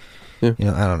 Yeah.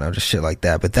 I don't know, just shit like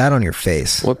that. But that on your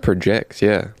face. What projects?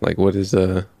 Yeah. What is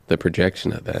the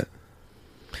projection of that?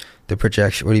 The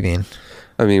projection? What do you mean?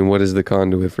 I mean, what is the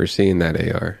conduit for seeing that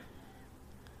AR?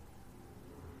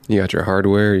 You got your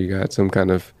hardware. You got some kind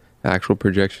of actual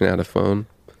projection out of phone.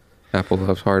 Apple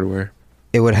loves hardware.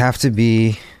 It would have to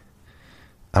be...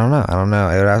 I don't know.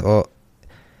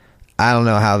 I don't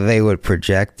know how they would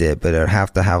project it, but it would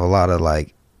have to have a lot of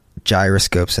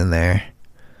gyroscopes in there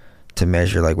to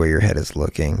measure where your head is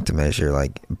looking, to measure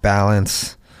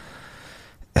balance.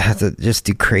 It has to just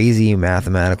do crazy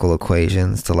mathematical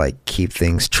equations to keep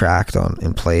things tracked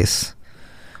in place.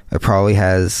 It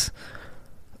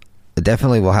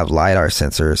definitely will have LiDAR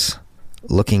sensors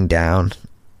looking down,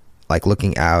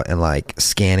 looking out and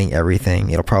scanning everything.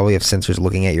 It'll probably have sensors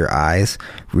looking at your eyes,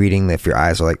 reading if your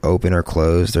eyes are open or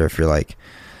closed, or if you're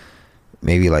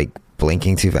maybe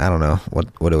blinking too. I don't know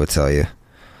what it would tell you.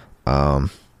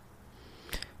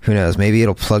 Who knows? Maybe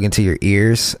it'll plug into your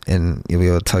ears and you'll be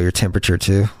able to tell your temperature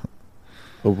too.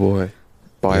 Oh boy,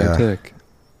 biotech.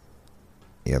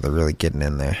 Yeah, they're really getting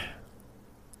in there.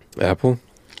 Apple.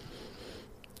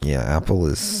 Yeah, Apple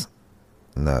is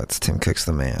nuts. Tim Cook's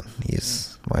the man.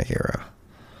 He's my hero.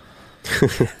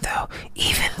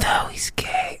 even though he's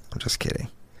gay. I'm just kidding.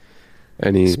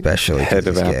 Especially head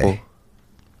of Apple.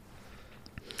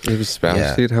 He was spouse.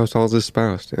 Yeah. Dude, how tall is his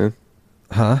spouse, man?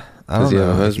 Huh? I don't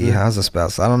know if he has a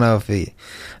spouse. I don't know if he...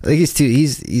 I think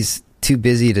he's too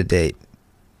busy to date.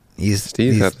 He's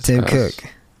Tim Cook.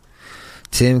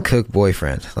 Tim Cook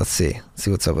boyfriend. Let's see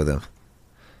what's up with him.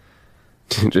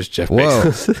 Just Jeff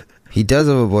Bezos. Whoa. He does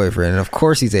have a boyfriend, and of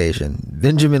course he's Asian.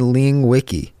 Benjamin Ling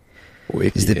Wiki.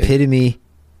 Is the epitome...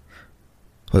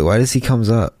 Wait, why does he comes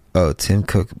up? Oh, Tim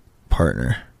Cook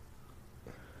partner.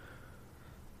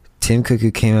 Tim Cook,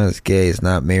 who came out as gay, is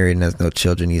not married and has no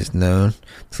children. He is known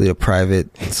to lead a private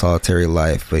and solitary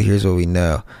life. But here's what we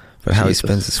know about how he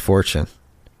spends his fortune.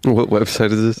 What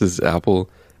website is this? This is Apple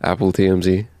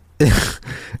TMZ?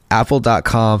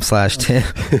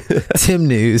 Apple.com/Tim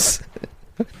News.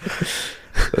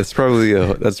 That's probably a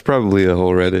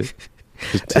whole Reddit.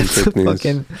 That's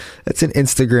an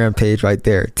Instagram page right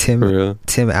there.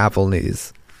 Tim Apple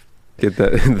News. Get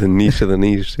that the niche of the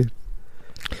niche, dude.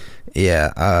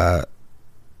 Yeah.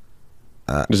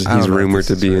 He's rumored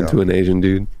to be into an Asian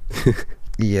dude.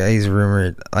 Yeah, he's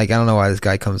rumored. Like, I don't know why this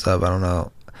guy comes up. I don't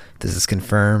know. This is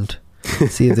confirmed.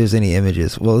 See if there's any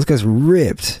images. Well, this guy's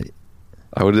ripped.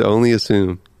 I would only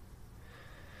assume.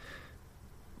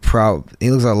 He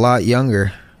looks a lot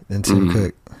younger than Tim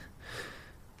Cook.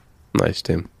 Nice,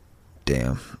 Tim.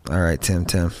 Damn. All right, Tim.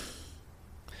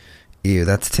 Ew,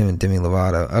 that's Tim and Demi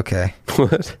Lovato. Okay.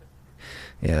 What?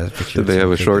 Yeah. Did they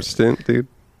have a short stint, dude?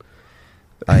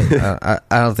 I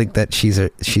don't think that she's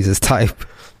his type.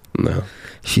 No.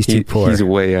 She's too poor. He's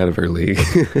way out of her league.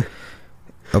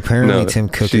 Apparently, No, Tim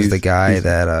Cook is the guy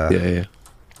that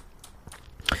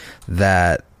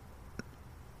that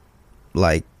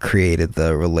like created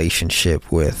the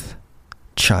relationship with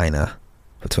China,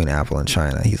 between Apple and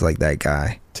China. He's like that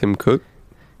guy. Tim Cook?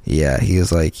 Yeah, he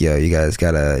was like, yo, you guys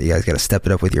gotta step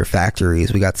it up with your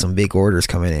factories. We got some big orders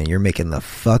coming in. You're making the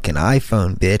fucking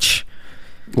iPhone, bitch.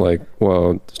 Like,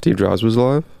 well, Steve Jobs was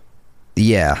alive?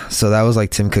 Yeah, so that was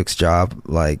like Tim Cook's job,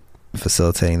 like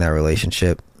facilitating that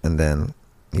relationship, and then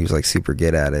he was like super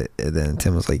good at it. And then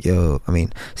Steve was like, yo,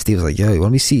 you want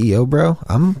to be CEO, bro?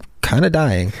 I'm kind of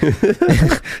dying.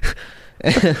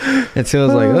 And Tim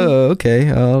was like, oh, okay.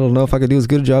 I don't know if I could do as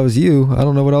good a job as you. I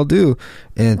don't know what I'll do.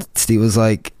 And Steve was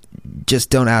like, just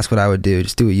don't ask what I would do.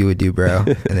 Just do what you would do, bro.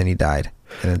 And then he died.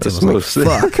 And then Tim was like,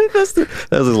 fuck. that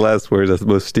was his last words. That's the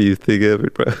most Steve thing ever,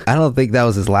 bro. I don't think that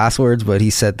was his last words, but he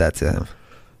said that to him.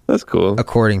 That's cool.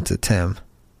 According to Tim.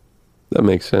 That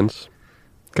makes sense.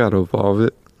 Gotta evolve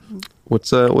it.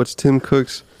 What's Tim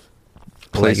Cook's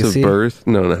place Legacy? of birth?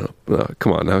 No.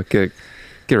 Come on now. Get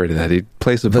rid of that, dude.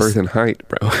 Place of birth and height,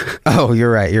 bro. Oh,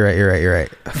 you're right.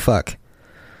 Fuck.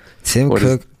 Tim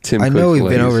Cook. Tim I know Cook's we've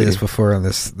been over legacy? this before on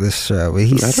this show, but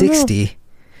he's 60.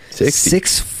 60.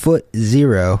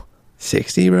 6'0".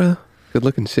 60, bro? Good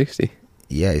looking 60.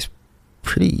 Yeah, he's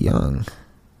pretty young.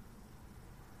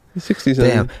 60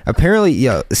 Damn. Apparently,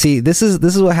 see, this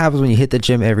is what happens when you hit the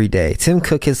gym every day. Tim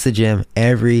Cook hits the gym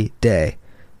every day.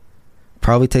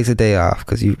 Probably takes a day off,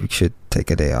 because you should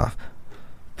take a day off.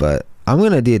 But I'm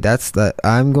gonna do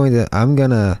I'm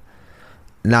gonna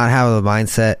not have the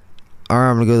mindset, or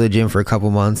I'm gonna go to the gym for a couple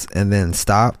months and then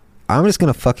stop. I'm just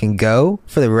gonna fucking go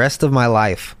for the rest of my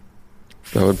life.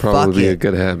 That would probably be a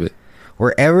good habit.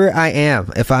 Wherever I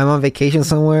am, if I'm on vacation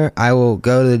somewhere, I will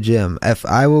go to the gym. If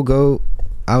I will go,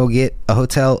 I will get a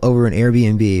hotel over an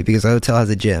Airbnb, because the hotel has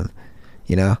a gym.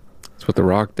 You know, That's what The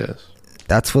Rock does.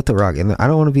 that's what The Rock. And I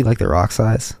don't want to be like The Rock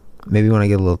size. Maybe when I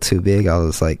get a little too big, I'll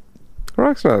just like. The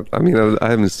Rock's not. I mean, I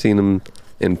haven't seen him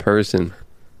in person.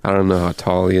 I don't know how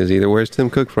tall he is either. Where's Tim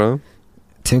Cook from?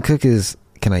 Tim Cook is,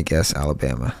 can I guess,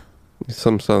 Alabama? He's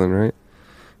some Southern, right?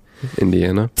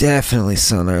 Indiana. Definitely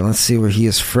Southern. Let's see where he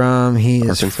is from. He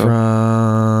is Arkansas?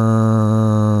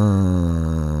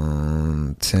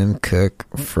 from Tim Cook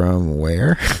from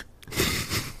where?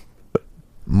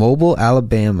 Mobile,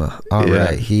 Alabama. All Yeah.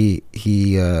 right. He's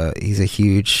a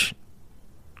huge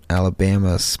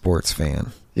Alabama sports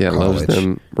fan. Yeah, loves College.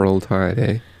 them Roll Tide,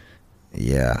 eh?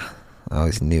 Yeah. I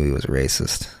always knew he was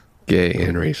racist. Gay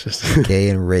and racist. Gay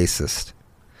and racist.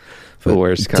 The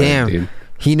worst kind, damn, dude.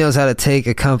 he knows how to take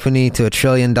a company to $1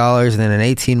 trillion and then in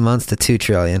 18 months to $2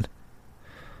 trillion.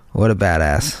 What a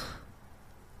badass.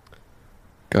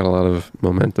 Got a lot of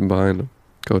momentum behind him.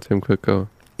 Go Tim Cook, go.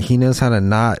 He knows how to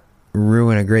not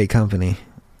ruin a great company.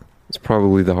 It's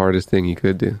probably the hardest thing you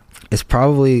could do. It's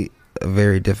probably a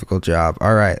very difficult job.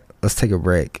 All right, let's take a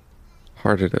break.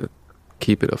 Harder to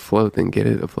keep it afloat than get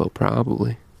it afloat,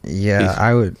 probably. Yeah,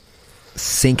 I would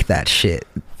sink that shit.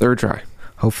 Third try.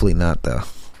 Hopefully not, though.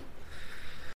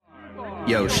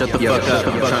 Yo, shut the fuck up.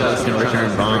 I'm trying to listen to Ricker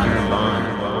and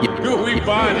Bond. Yo, we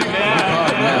buying it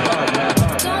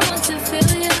now. Don't want to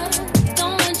feel ya.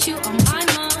 Don't want you on my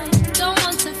mind. Don't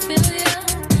want to feel ya.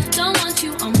 Don't want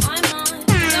you on my mind.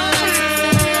 Don't want to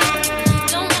feel ya.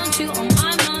 Don't want you on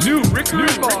my mind. New Rick, new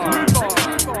bar.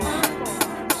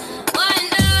 Why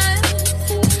on earth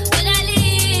would I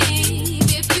leave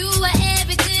if you were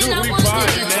everything I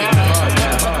wanted you to be?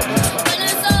 When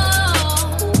I saw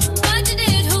what you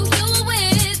did, who you were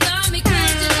with, got me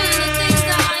questioning the things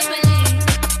that I believe.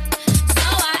 So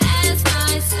I ask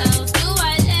myself, do I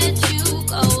let you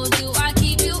go? Do I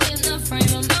keep you in the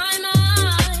frame of my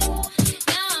mind?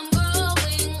 Now I'm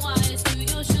growing wise to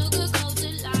your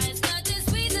sugar-coated lies. Nothing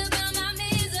sweet about my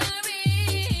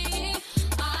misery.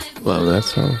 Love that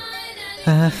song.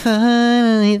 I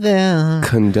finally found.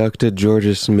 Conducted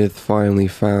Georgia Smith Finally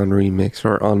Found remix,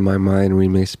 or On My Mind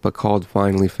remix, but called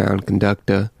Finally Found.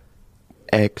 Conductor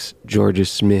X Georgia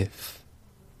Smith.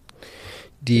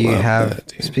 Do you Love have, that,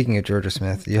 dude. speaking of Georgia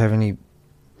Smith, do you have any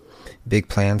big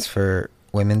plans for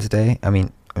Women's Day? I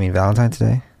mean Valentine's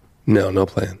Day? No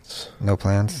plans. No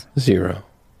plans? 0.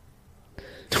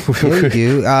 Yeah, you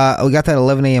do. We got that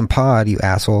 11 a.m. pod, you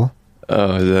asshole.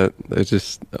 Oh, is that? It's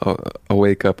just I'll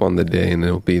wake up on the day and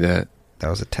it'll be that. That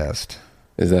was a test,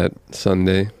 Is that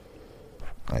Sunday?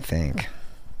 I think.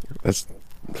 That's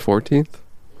 14th.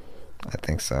 I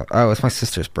think so. Oh, it's my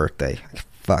sister's birthday.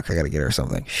 Fuck, I gotta get her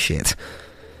something. Shit.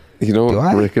 You don't Do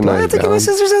I recognize have to get my Valentine's?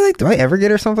 sister something? Do I ever get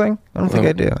her something? I don't think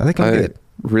I do. I think I'm good.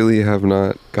 Really have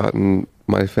not gotten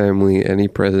my family any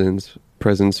presents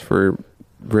for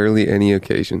rarely any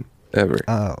occasion ever.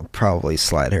 I'll probably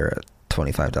slide her a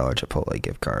 $25 Chipotle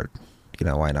gift card. You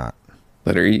know, why not?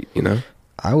 Let her eat, you know?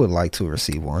 I would like to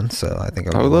receive one, so I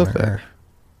think I would love that. her.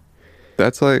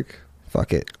 That's like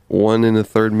Fuck it. 1 and a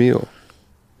third meal.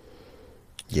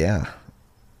 Yeah.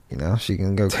 You know, she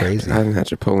can go crazy. I haven't had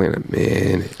Chipotle in a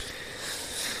minute.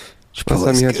 Last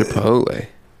time you had Chipotle?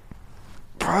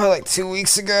 Probably like 2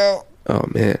 weeks ago. Oh,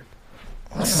 man.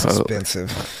 It's Chipotle.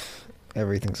 expensive.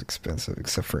 Everything's expensive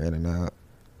except for In-N-Out.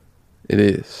 It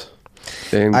is.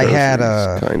 Dan I had,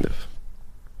 groceries, kind of.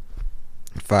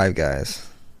 Five Guys.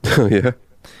 Oh, yeah? Did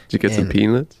you get some And-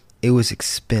 peanuts? It was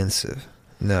expensive.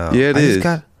 No. Yeah, it I is. just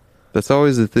got, That's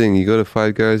always the thing. You go to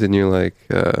Five Guys and you're like,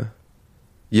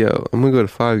 yo, I'm going to go to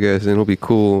Five Guys and it'll be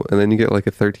cool. And then you get like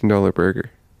a $13 burger.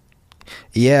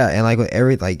 yeah, and like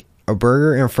with like a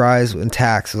burger and fries and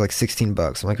tax is like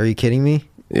 $16. I'm like, are you kidding me?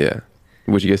 Yeah.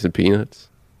 Would you get some peanuts?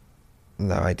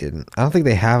 No, I didn't. I don't think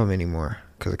they have them anymore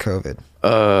because of COVID.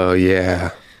 Oh,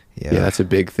 yeah. Yeah. Yeah, that's a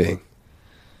big thing.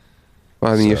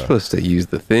 Well, I mean, you're So- supposed to use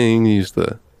the thing,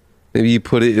 maybe you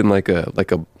put it in like a,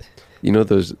 you know,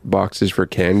 those boxes for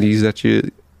candies that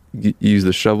you use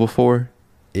the shovel for?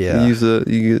 Yeah.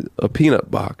 You get a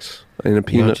peanut box and a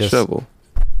peanut just- shovel.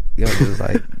 You know, just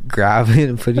like grab it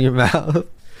and put it in your mouth.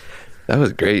 That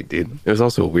was great, dude. It was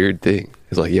also a weird thing.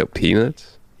 It's like, yo,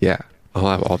 peanuts? Yeah. I'll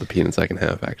have all the peanuts I can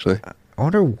have, actually. I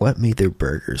wonder what made their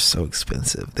burgers so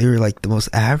expensive. They were like the most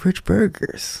average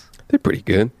burgers. They're pretty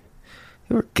good.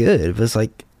 They were good. It was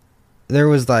like there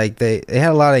was like they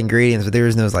had a lot of ingredients, but there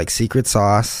was no like secret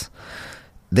sauce.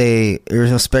 There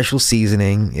was no special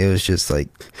seasoning. It was just like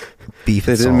beef.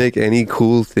 They and didn't salt. make any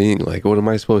cool thing. Like, what am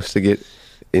I supposed to get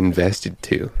invested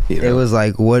to? You know? It was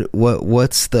like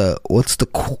what's the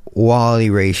quality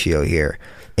ratio here?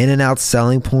 In-N-Out's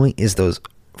selling point is those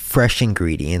fresh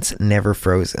ingredients, never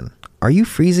frozen. Are you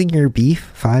freezing your beef,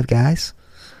 Five Guys?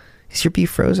 Is your beef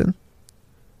frozen?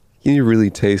 Can you really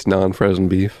taste non-frozen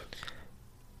beef?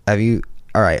 Have you?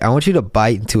 All right, I want you to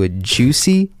bite into a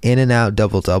juicy In-N-Out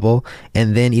double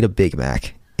and then eat a Big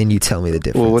Mac, and you tell me the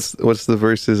difference. Well, what's the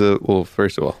versus of? Well,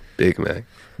 first of all, Big Mac.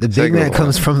 the Big Second Mac of all,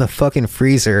 comes from the fucking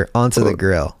freezer onto the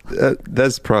grill.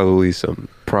 That's probably some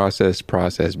processed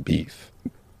beef.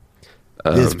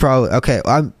 It's probably okay.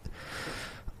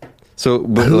 So,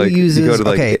 but Who like, uses? you go to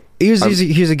like, Okay, here's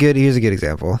a good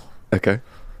example. okay,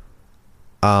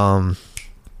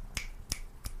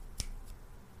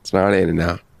 it's not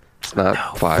In-N-Out. It's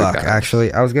not Five Fuck, Guys.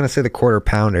 actually, I was gonna say the quarter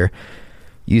pounder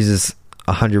uses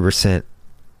 100%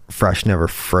 fresh, never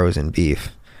frozen beef.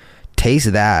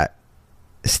 Taste that.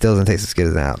 It still doesn't taste as good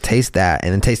as now. Taste that,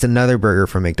 and then taste another burger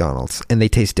from McDonald's, and they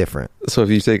taste different. So if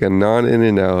you take a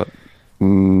non-In-N-Out,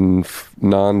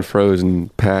 non-frozen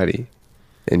patty,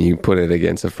 and you put it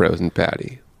against a frozen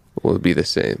patty, will it be the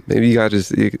same? Maybe you got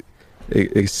just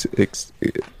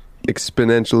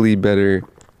exponentially better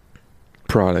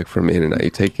product from In-N-Out. You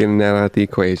take In-N-Out out of the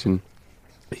equation,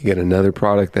 you get another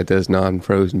product that does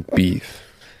non-frozen beef.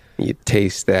 You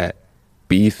taste that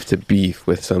beef to beef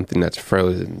with something that's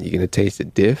frozen. You're gonna taste a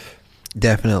diff.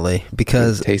 Definitely,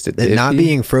 because Taste it it not diffy?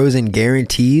 being frozen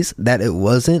guarantees that it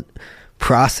wasn't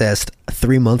processed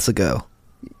 3 months ago.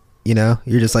 You know,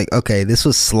 you're just like, okay, this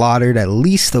was slaughtered at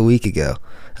least a week ago,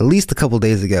 at least a couple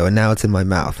days ago, and now it's in my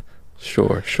mouth.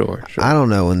 Sure. I don't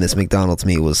know when this McDonald's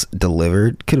meat was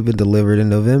delivered. Could have been delivered in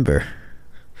November.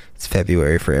 It's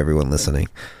February for everyone listening.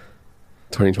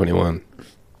 2021.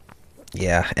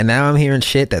 Yeah, and now I'm hearing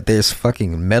shit that there's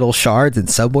fucking metal shards in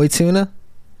Subway tuna.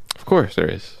 Of course there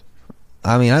is.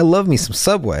 I mean, I love me some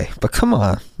Subway, but come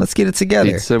on, let's get it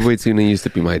together. Dude, Subway tuna used to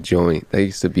be my joint. That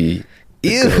used to be the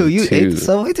Ew, you go-to. ate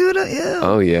Subway tuna? Ew.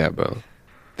 Oh yeah, bro.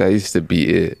 That used to be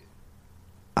it.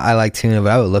 I like tuna,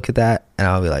 but I would look at that and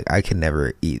I'll be like, I can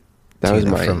never eat That was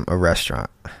tuna my- from a restaurant.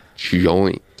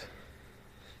 Joint.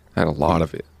 I had a lot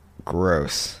of it.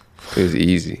 Gross. It was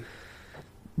easy.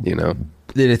 You know?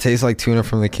 Did it taste like tuna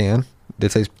from the can?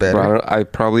 Did it taste better? Bro, I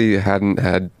probably hadn't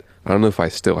had, I don't know if I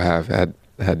still have had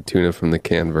tuna from the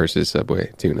can versus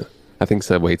Subway tuna. I think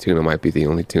Subway tuna might be the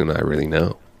only tuna I really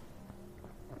know.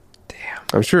 Damn.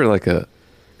 I'm sure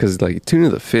because like tuna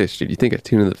the fish, dude, you think of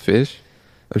tuna the fish?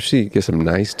 I'm sure you get some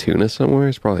nice tuna somewhere.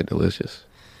 It's probably delicious.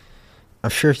 I'm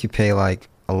sure if you pay like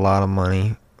a lot of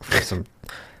money for some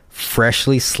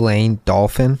freshly slain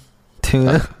dolphin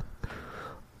tuna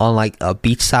on like a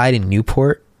beachside in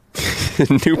Newport,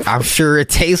 I'm sure it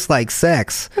tastes like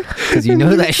sex, because you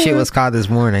know that shit was caught this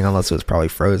morning, unless it was probably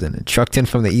frozen and trucked in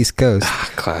from the East Coast.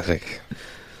 Classic.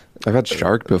 I've had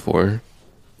shark before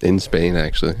in Spain,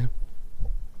 actually.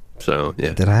 So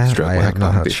yeah. Did I? struck I my have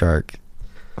not had coffee. shark.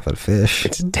 I've had fish.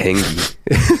 It's tangy.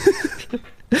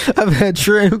 I've had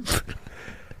shrimp.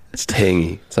 It's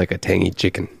tangy. It's like a tangy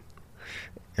chicken.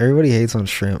 Everybody hates on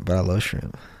shrimp, but I love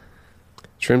shrimp.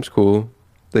 Shrimp's cool.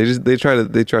 They try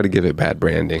to give it bad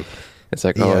branding. It's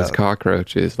like, oh, Yeah. it's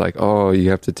cockroaches. Like, oh, you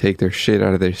have to take their shit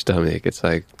out of their stomach. It's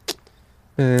like,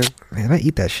 Man, I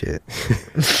eat that shit.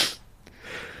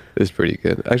 it's pretty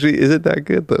good. Actually, is it that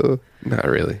good though? Not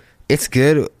really. It's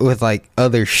good with like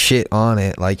other shit on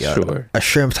it, like Sure. a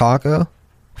shrimp taco.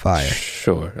 Fire.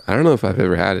 Sure. I don't know if I've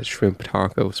ever had a shrimp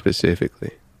taco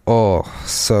specifically. Oh,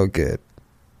 so good.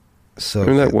 So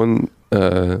Remember good. that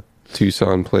one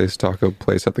Tucson taco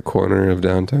place at the corner of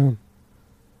downtown?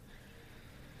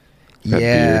 That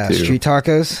Yeah, beer, too. street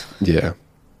tacos. Yeah.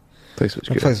 Place was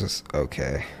That good. place was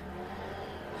okay.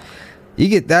 You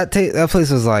get that. That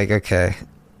place was like, okay,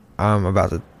 I'm about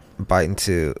to bite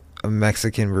into a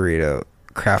Mexican burrito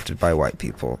crafted by white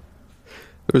people.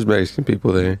 There was Mexican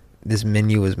people there. This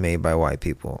menu was made by white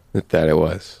people. That it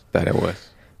was.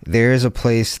 There is a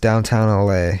place downtown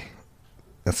LA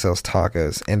that sells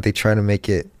tacos, and they try to make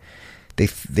it.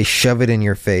 They shove it in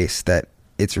your face that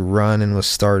it's run and was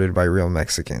started by real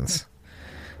Mexicans,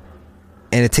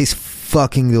 and it tastes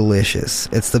fucking delicious.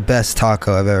 It's the best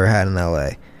taco I've ever had in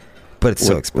LA, but it's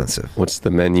so expensive. What's the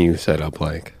menu set up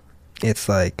like? It's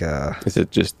like Is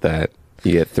it just that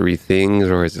you get 3 things,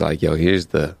 or is it like, yo, here's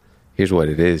what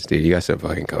it is, dude. You got some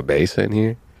fucking cabeza in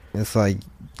here. it's like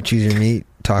choose your meat,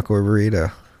 taco or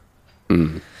burrito.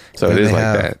 So Then it is they like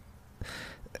have- that.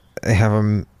 They have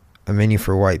a menu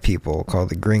for white people called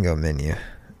the Gringo menu,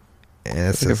 and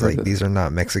it think I've says heard like that. these are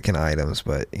not Mexican items,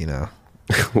 but you know.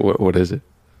 What is it?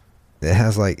 It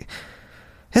has like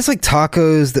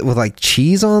tacos that with like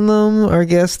cheese on them.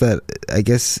 I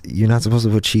guess you're not supposed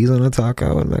to put cheese on a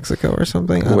taco in Mexico or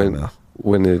something. I don't know.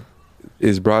 When it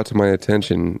is brought to my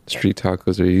attention, street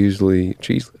tacos are usually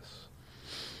cheeseless.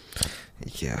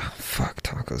 Yeah, fuck,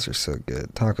 tacos are so good.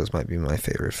 Tacos might be my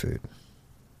favorite food.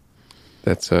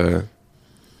 That's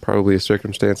probably a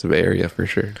circumstance of area for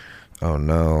sure. Oh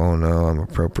no, I'm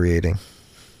appropriating.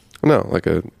 No, like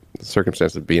a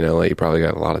circumstance of being LA, you probably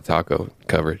got a lot of taco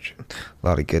coverage. A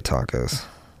lot of good tacos. That's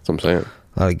what I'm saying.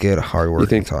 A lot of good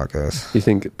hardworking think- tacos. You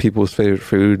think people's favorite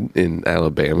food in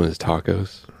Alabama is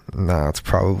tacos? Nah, it's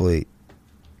probably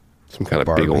Some kind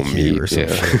of big old Barbecue meat. or some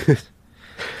Yeah. shit.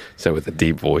 So with a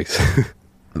deep voice.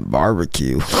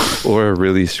 barbecue. Or a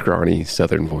really scrawny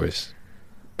southern voice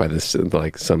by this,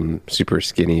 like some super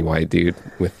skinny white dude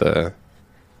with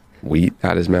wheat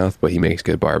out his mouth, but he makes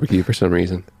good barbecue for some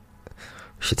reason.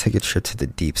 We should take a trip to the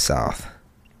deep south.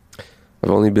 I've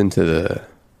only been to the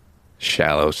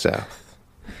shallow south.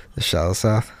 The shallow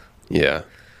south? Yeah.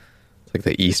 It's like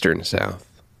the eastern south.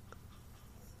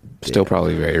 Still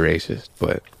probably very racist,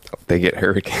 but they get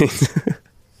hurricanes.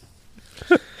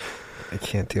 I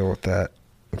can't deal with that.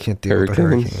 I can't deal with the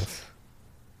Hurricanes? hurricanes.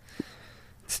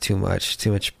 It's too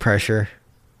much pressure.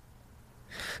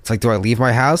 It's like, do I leave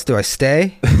my house? Do I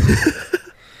stay?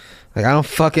 Like, I don't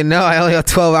fucking know. I only have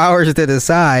 12 hours to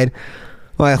decide.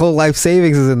 My whole life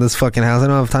savings is in this fucking house. I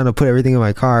don't have time to put everything in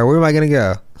my car. Where am I going to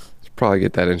go? Probably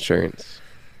get that insurance.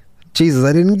 Jesus,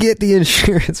 I didn't get the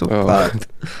insurance. I'm Oh. fucked.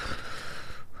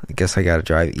 I guess I got to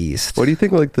drive east. What do you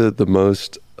think, like, the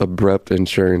most abrupt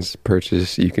insurance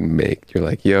purchase you can make? You're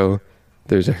like, yo,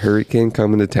 there's a hurricane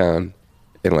coming to town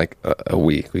in like a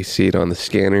week. We see it on the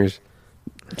scanners.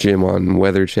 Jim on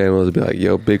Weather Channel will be like,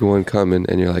 yo, big one coming.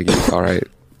 And you're like, all right,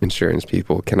 insurance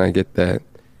people, can I get that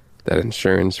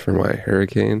insurance for my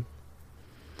hurricane?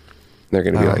 They're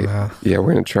going to be I like, don't know. yeah,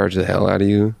 we're going to charge the hell out of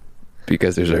you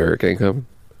because there's a hurricane coming.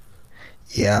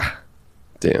 Yeah,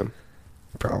 Damn.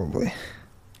 probably.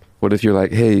 What if you're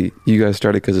like, hey, you guys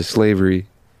started because of slavery?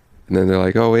 And then they're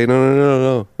like, oh, wait,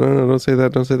 no, don't say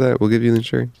that. We'll give you the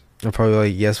insurance. They're probably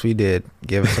like, yes, we did.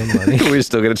 Give us some money. We're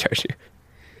still going to charge you.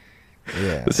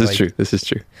 Yeah, This is like, true. This is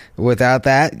true. Without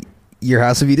that, your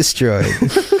house would be destroyed.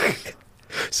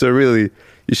 So really,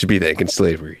 you should be thanking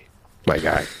slavery, my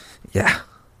guy. Yeah.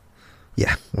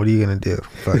 What are you gonna do?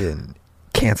 Fucking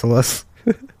cancel us?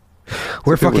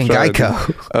 We're People fucking try to-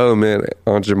 Geico. Oh, man.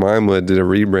 Aunt Jemima did a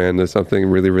rebrand of something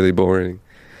really, really boring.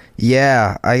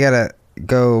 Yeah, I gotta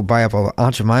go buy up all the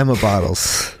Aunt Jemima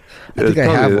bottles. I It's think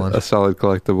I have probably one. A solid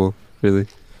collectible, really.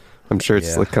 I'm sure it's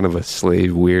Yeah. like kind of a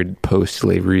weird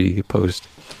post-slavery,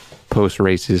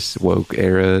 post-racist woke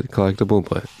era collectible,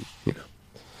 but you know.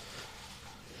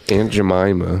 Aunt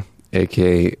Jemima,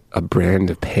 aka a brand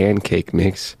of pancake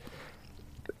mix,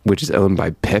 which is owned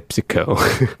by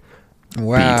PepsiCo.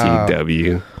 Wow.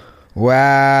 BTW.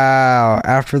 Wow.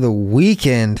 After the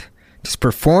weekend just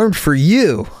performed for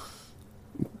you.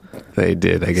 They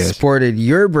did, I guess. Sported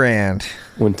your brand.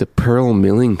 Went to Pearl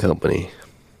Milling Company.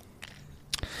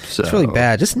 So, It's really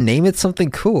bad. Just name it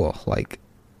something cool, like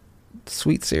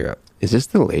sweet syrup. Is this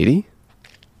the lady?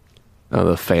 Oh,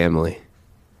 the family.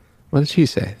 What did she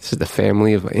say? This is the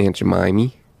family of Aunt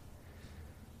Jemima.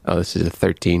 Oh, this is a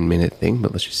 13-minute thing,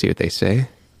 but let's just see what they say.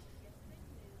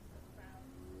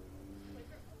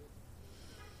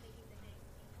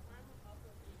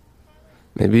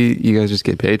 Maybe you guys just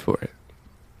get paid for it.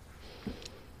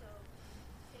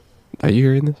 Are you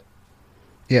hearing this?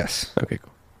 Yes. Okay,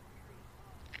 cool.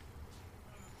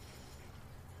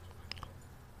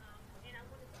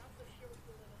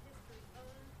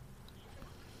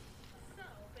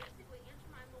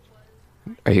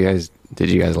 Did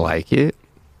you guys like it?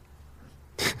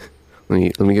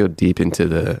 let me go deep into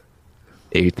the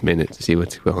 8th minute to see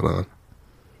what's going on.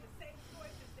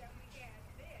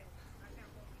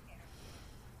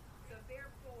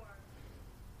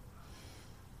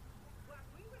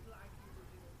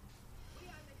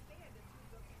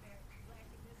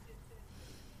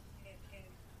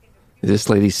 Is this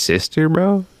lady's sister,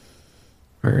 bro?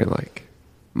 Or like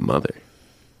mother?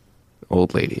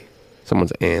 Old lady.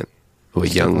 Someone's aunt. Oh, a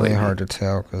It's young definitely lady. hard to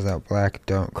tell because that black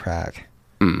don't crack.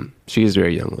 She is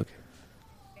very young looking.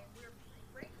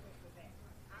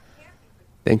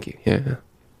 Thank you. Yeah.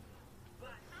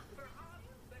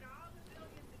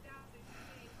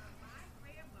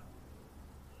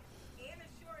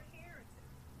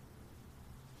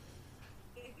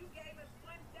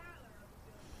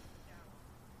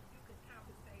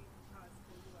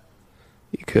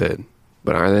 You could.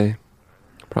 But are they?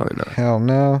 Probably not. Hell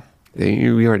no.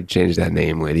 We already changed that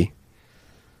name, lady.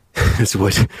 That's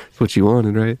what you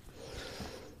wanted, right?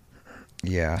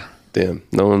 Yeah. Damn.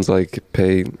 No one's like,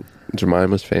 pay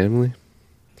Jemima's family?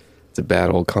 It's a bad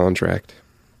old contract.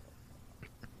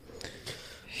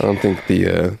 I don't think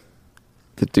the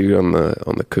dude on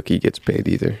the cookie gets paid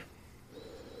either.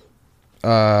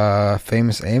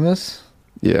 Famous Amos?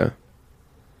 Yeah.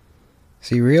 Is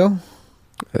he real?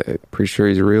 I'm pretty sure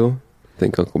he's real. I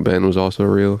think Uncle Ben was also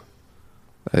real.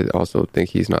 I also think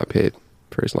he's not paid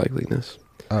for his likeliness.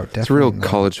 Oh, definitely It's a real not.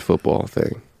 college football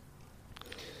thing.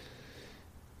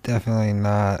 Definitely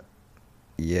not.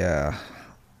 Yeah.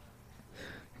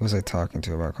 Who was I talking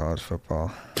to about college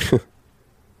football?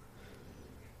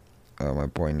 Oh, my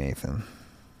boy Nathan.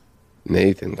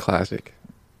 Nathan, classic.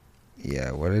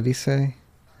 Yeah, what did he say?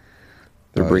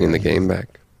 They're Oh, bringing yeah, the game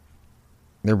back.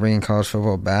 They're bringing college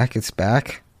football back? It's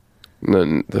back?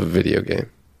 No, the video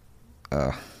game.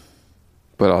 Oh.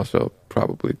 But also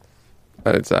probably,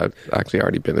 it's actually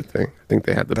already been a thing. I think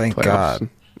they had the Thank playoffs God. and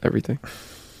everything.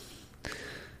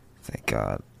 Thank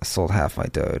God. I sold half my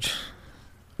Doge.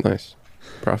 Nice.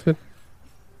 Profit?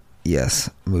 Yes,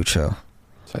 mucho.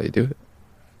 That's how you do it.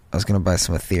 I was going to buy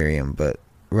some Ethereum, but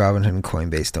Robinhood and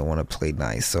Coinbase don't want to play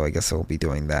nice, so I guess I will be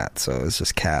doing that. So it's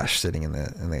just cash sitting in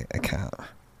the account.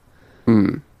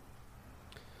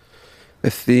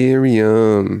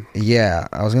 Ethereum. Yeah,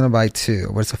 I was going to buy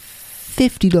 2, but it's a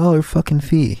 $50 fucking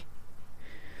fee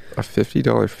A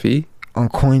 $50 fee on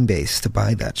Coinbase to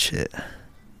buy that shit.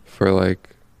 for like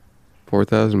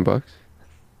 $4,000?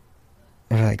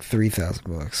 Or like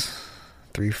 $3,000.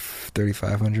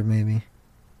 3,500 maybe.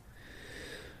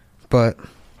 But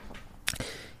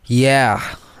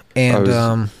yeah, and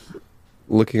I was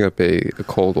looking up a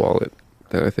cold wallet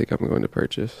that I think I'm going to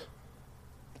purchase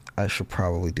I should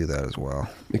probably do that as well.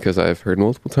 because I've heard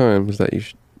multiple times that you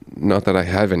should, not that I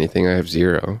have anything, I have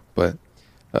 0, but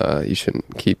you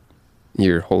shouldn't keep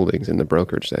your holdings in the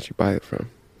brokerage that you buy it from.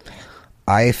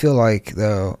 I feel like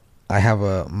though I have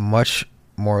a much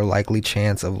more likely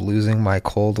chance of losing my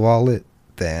cold wallet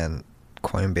than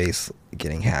Coinbase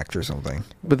getting hacked or something.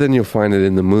 But then you'll find it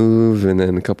in the move, and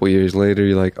then a couple years later,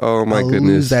 you're like, "Oh my I'll goodness,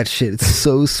 lose that shit. It's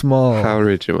so small. how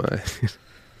rich am I?"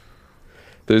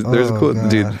 there's Oh, cool, God.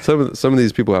 dude. Some of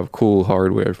these people have cool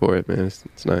hardware for it, man.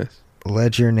 It's nice.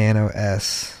 Ledger Nano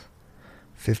S,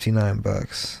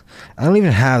 $59. I don't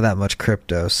even have that much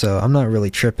crypto, so I'm not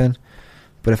really tripping.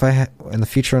 But if in the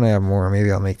future when I have more,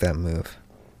 maybe I'll make that move.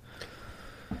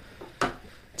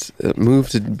 It's a move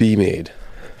to be made,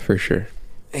 for sure.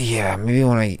 Yeah, maybe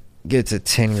when I get to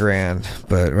 10 grand,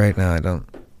 but right now I don't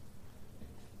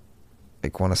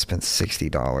want to spend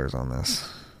 $60 on this.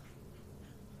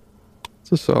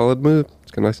 It's a solid move.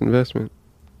 It's a nice investment.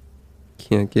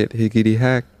 Can't get higgity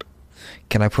hacked.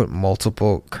 Can I put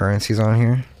multiple currencies on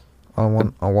here? On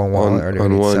one wallet, or do we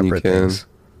on need one you separate can. things?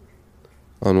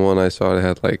 On one I saw it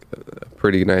had like a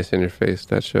pretty nice interface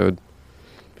that showed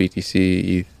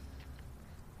BTC, ETH,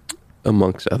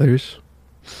 amongst others.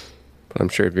 But I'm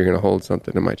sure if you're going to hold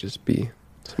something, it might just be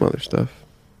some other stuff.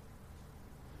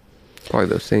 Probably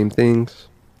those same things.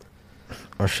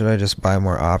 Or should I just buy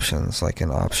more options, like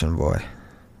an option boy?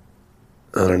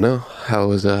 I don't know.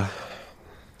 How's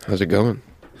it going?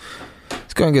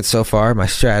 It's going good so far. My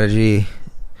strategy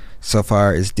so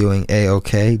far is doing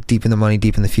A-okay. Deep in the money,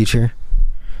 deep in the future.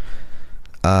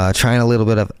 Trying a little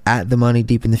bit of at the money,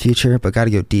 deep in the future, but got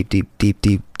to go deep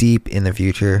in the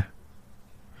future.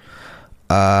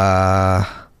 I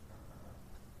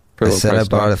said I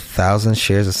bought 1,000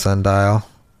 shares of Sundial.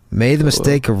 Made the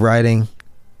mistake of writing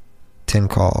 10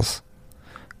 calls.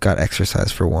 Got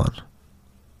exercised for 1.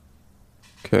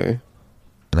 Okay.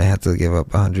 And I had to give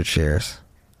up 100 shares.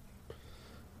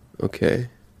 Okay.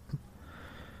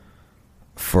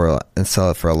 And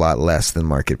sell it for a lot less than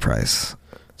market price.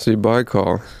 So you buy a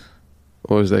call.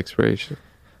 What was the expiration?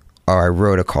 Or I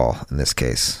wrote a call in this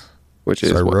case. Which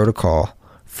is I what? wrote a call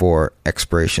for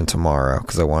expiration tomorrow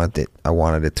because I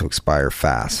wanted it to expire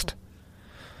fast,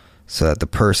 so that the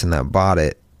person that bought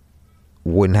it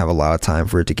wouldn't have a lot of time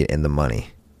for it to get in the money.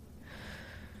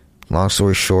 Long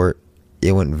story short,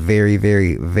 it went very,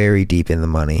 very, very deep in the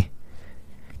money,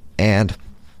 and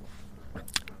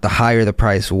the higher the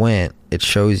price went, it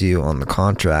shows you on the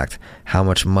contract how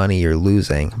much money you're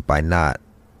losing by not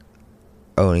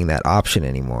owning that option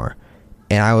anymore.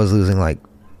 And I was losing like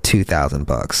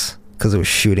 $2,000 because it was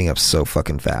shooting up so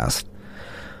fucking fast.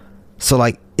 So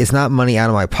like, it's not money out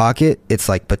of my pocket, it's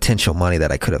like potential money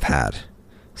that I could have had.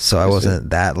 So I wasn't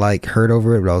that like hurt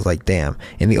over it, but I was like, damn.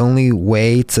 And the only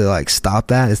way to like stop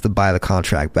that is to buy the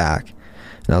contract back.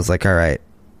 And I was like, all right,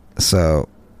 so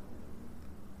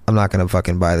I'm not gonna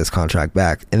fucking buy this contract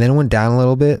back. And then it went down a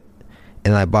little bit,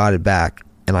 and I bought it back,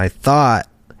 and I thought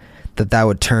that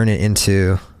would turn it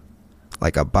into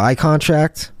like a buy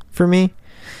contract for me.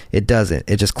 It doesn't.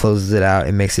 It just closes it out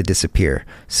and makes it disappear.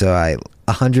 So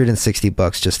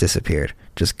 $160 just disappeared,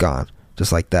 just gone,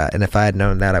 just like that. And if I had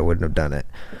known that, I wouldn't have done it.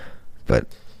 But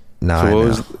now I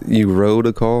know. You wrote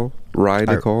a call? Ride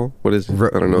a call? What is it?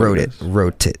 I don't know.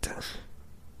 Wrote it.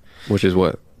 Which is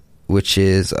what? Which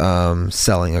is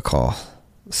selling a call.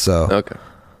 So okay.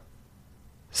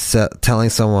 Telling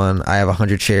someone I have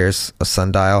 100 shares of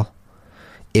Sundial.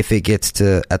 If it gets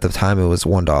to, at the time it was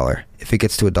 $1. If it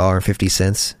gets to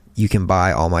 $1.50, you can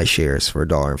buy all my shares for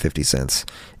 $1.50.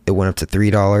 It went up to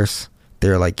 $3.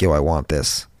 They're like, yo, I want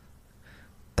this.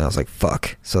 And I was like,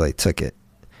 fuck. So they took it.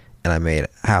 And I made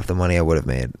half the money I would have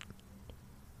made.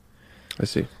 I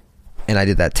see. And I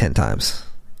did that 10 times.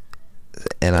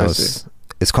 And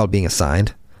it's called being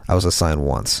assigned. I was assigned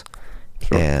once.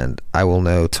 Sure. And I will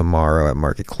know tomorrow at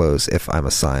market close if I'm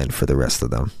assigned for the rest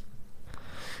of them.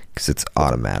 Because it's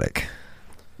automatic.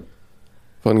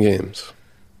 Fun games.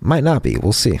 Might not be.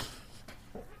 We'll see.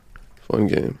 Fun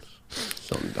games.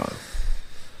 Sundial.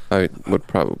 I would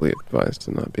probably advise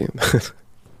to not be in that.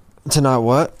 To not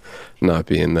what? Not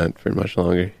be in that for much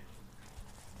longer.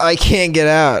 I can't get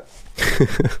out.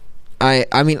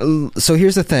 I mean, so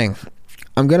here's the thing.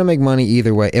 I'm going to make money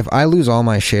either way. If I lose all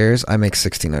my shares, I make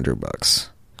 $1,600.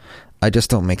 I just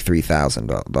don't make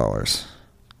 $3,000.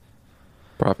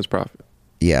 Profit's profit.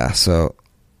 Yeah, so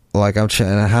like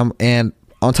and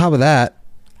on top of that,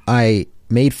 I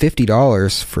made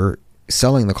 $50 for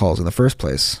selling the calls in the first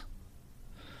place,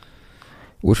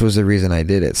 which was the reason I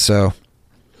did it. So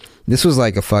this was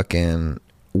like a fucking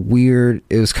weird.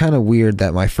 It was kind of weird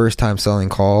that my first time selling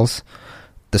calls,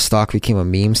 the stock became a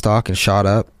meme stock and shot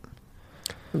up.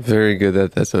 Very good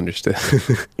that that's understood.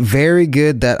 Very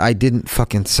good that I didn't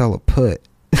fucking sell a put.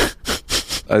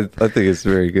 I think it's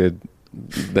very good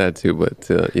that too, but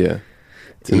yeah,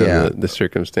 to know the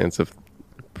circumstance of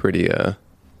pretty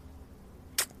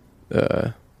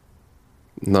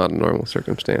not a normal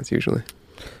circumstance usually.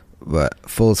 But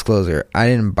full disclosure, I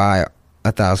didn't buy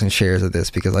 1,000 shares of this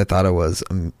because I thought it was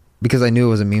because I knew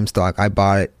it was a meme stock. I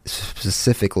bought it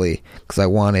specifically because I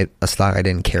wanted a stock I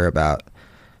didn't care about,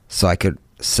 so I could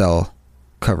sell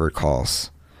covered calls.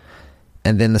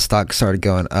 And then the stock started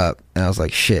going up, and I was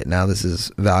like, shit, now this is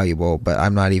valuable, but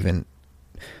I'm not even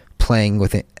playing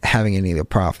with it, having any of the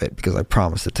profit because I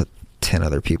promised it to 10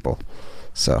 other people.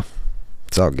 So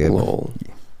it's all good. Lol.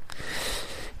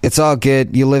 It's all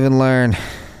good. You live and learn.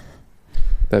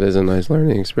 That is a nice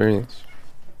learning experience.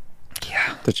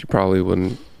 Yeah. That you probably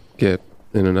wouldn't get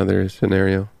in another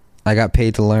scenario. I got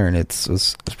paid to learn. It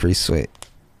was pretty sweet.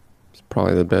 It's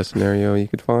probably the best scenario you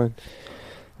could find.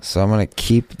 So I'm going to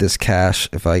keep this cash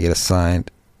if I get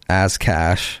assigned as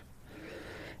cash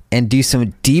and do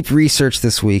some deep research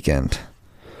this weekend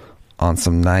on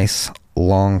some nice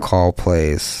long call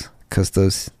plays, because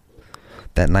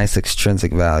that nice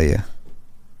extrinsic value,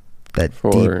 that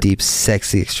deep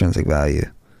sexy extrinsic value.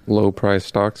 Low price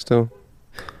stock still?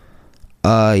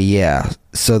 Yeah.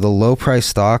 So the low price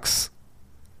stocks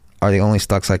are the only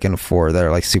stocks I can afford that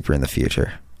are like super in the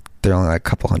future. They're only like a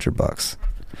couple $100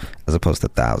 as opposed to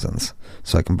thousands.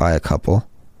 So I can buy a couple,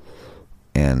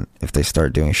 and if they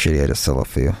start doing shitty, I just sell a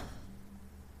few.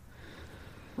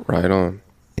 Right on.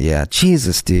 Yeah,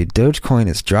 Jesus, dude. Dogecoin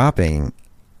is dropping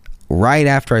right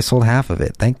after I sold half of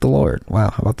it. Thank the Lord.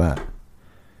 Wow, how about that?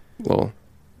 Well,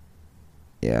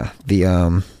 yeah.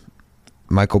 The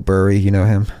Michael Burry, you know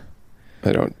him?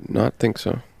 I don't not think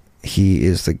so. He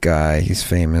is the guy. He's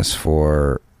famous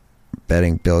for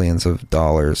betting billions of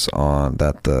dollars on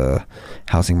that the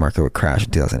housing market would crash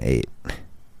in 2008.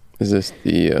 Is this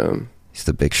the he's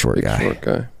the Big Short guy. Short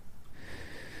guy.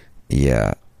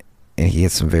 Yeah. And he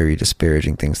had some very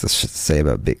disparaging things to say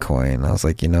about Bitcoin. And I was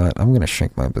like, you know what? I'm going to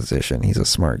shrink my position. He's a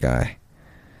smart guy.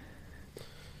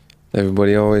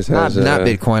 Everybody always has not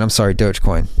Bitcoin. I'm sorry,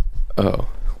 Dogecoin. Oh,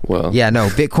 well. Yeah, no,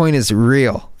 Bitcoin is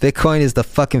real. Bitcoin is the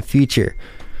fucking future.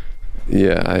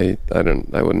 Yeah, I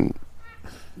wouldn't.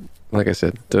 Like I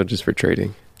said, Doge is for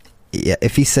trading. Yeah,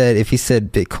 if he said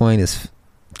Bitcoin is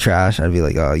trash, I'd be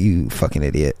like, oh, you fucking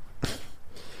idiot.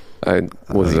 What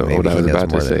I was about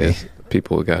to say is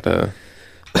people got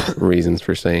reasons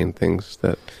for saying things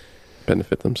that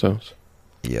benefit themselves.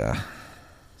 Yeah.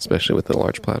 Especially with a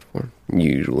large platform.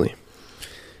 Usually.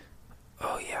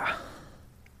 Oh, yeah.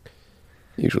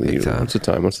 Usually. What's the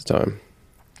time?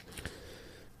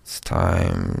 It's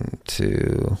time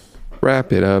to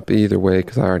wrap it up either way,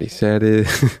 because I already said it.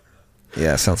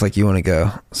 Yeah, sounds like you want to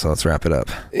go, so let's wrap it up.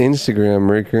 Instagram,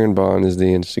 Ricker and Bond is the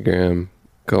Instagram.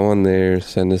 Go on there,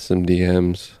 send us some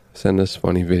DMs, send us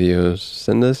funny videos,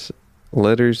 send us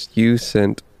letters you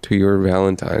sent to your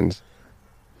Valentines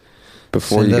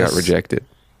before you got rejected.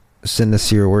 Send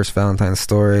us your worst Valentine's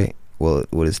story. Would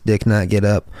his dick not get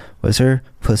up? Was her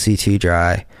pussy too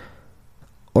dry?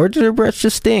 Or did her breath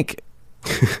just stink?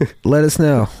 Let us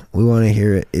know. We want to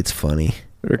hear it. It's funny.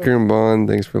 Ricker and Bond,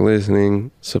 thanks for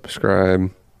listening.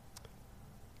 Subscribe.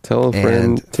 Tell a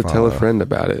friend to tell a friend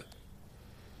about it.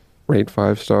 Rate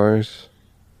 5 stars.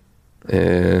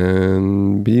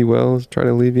 And be well. Try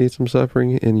to alleviate some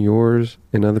suffering in yours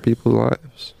and other people's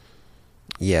lives.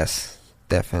 Yes,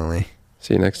 definitely.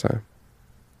 See you next time.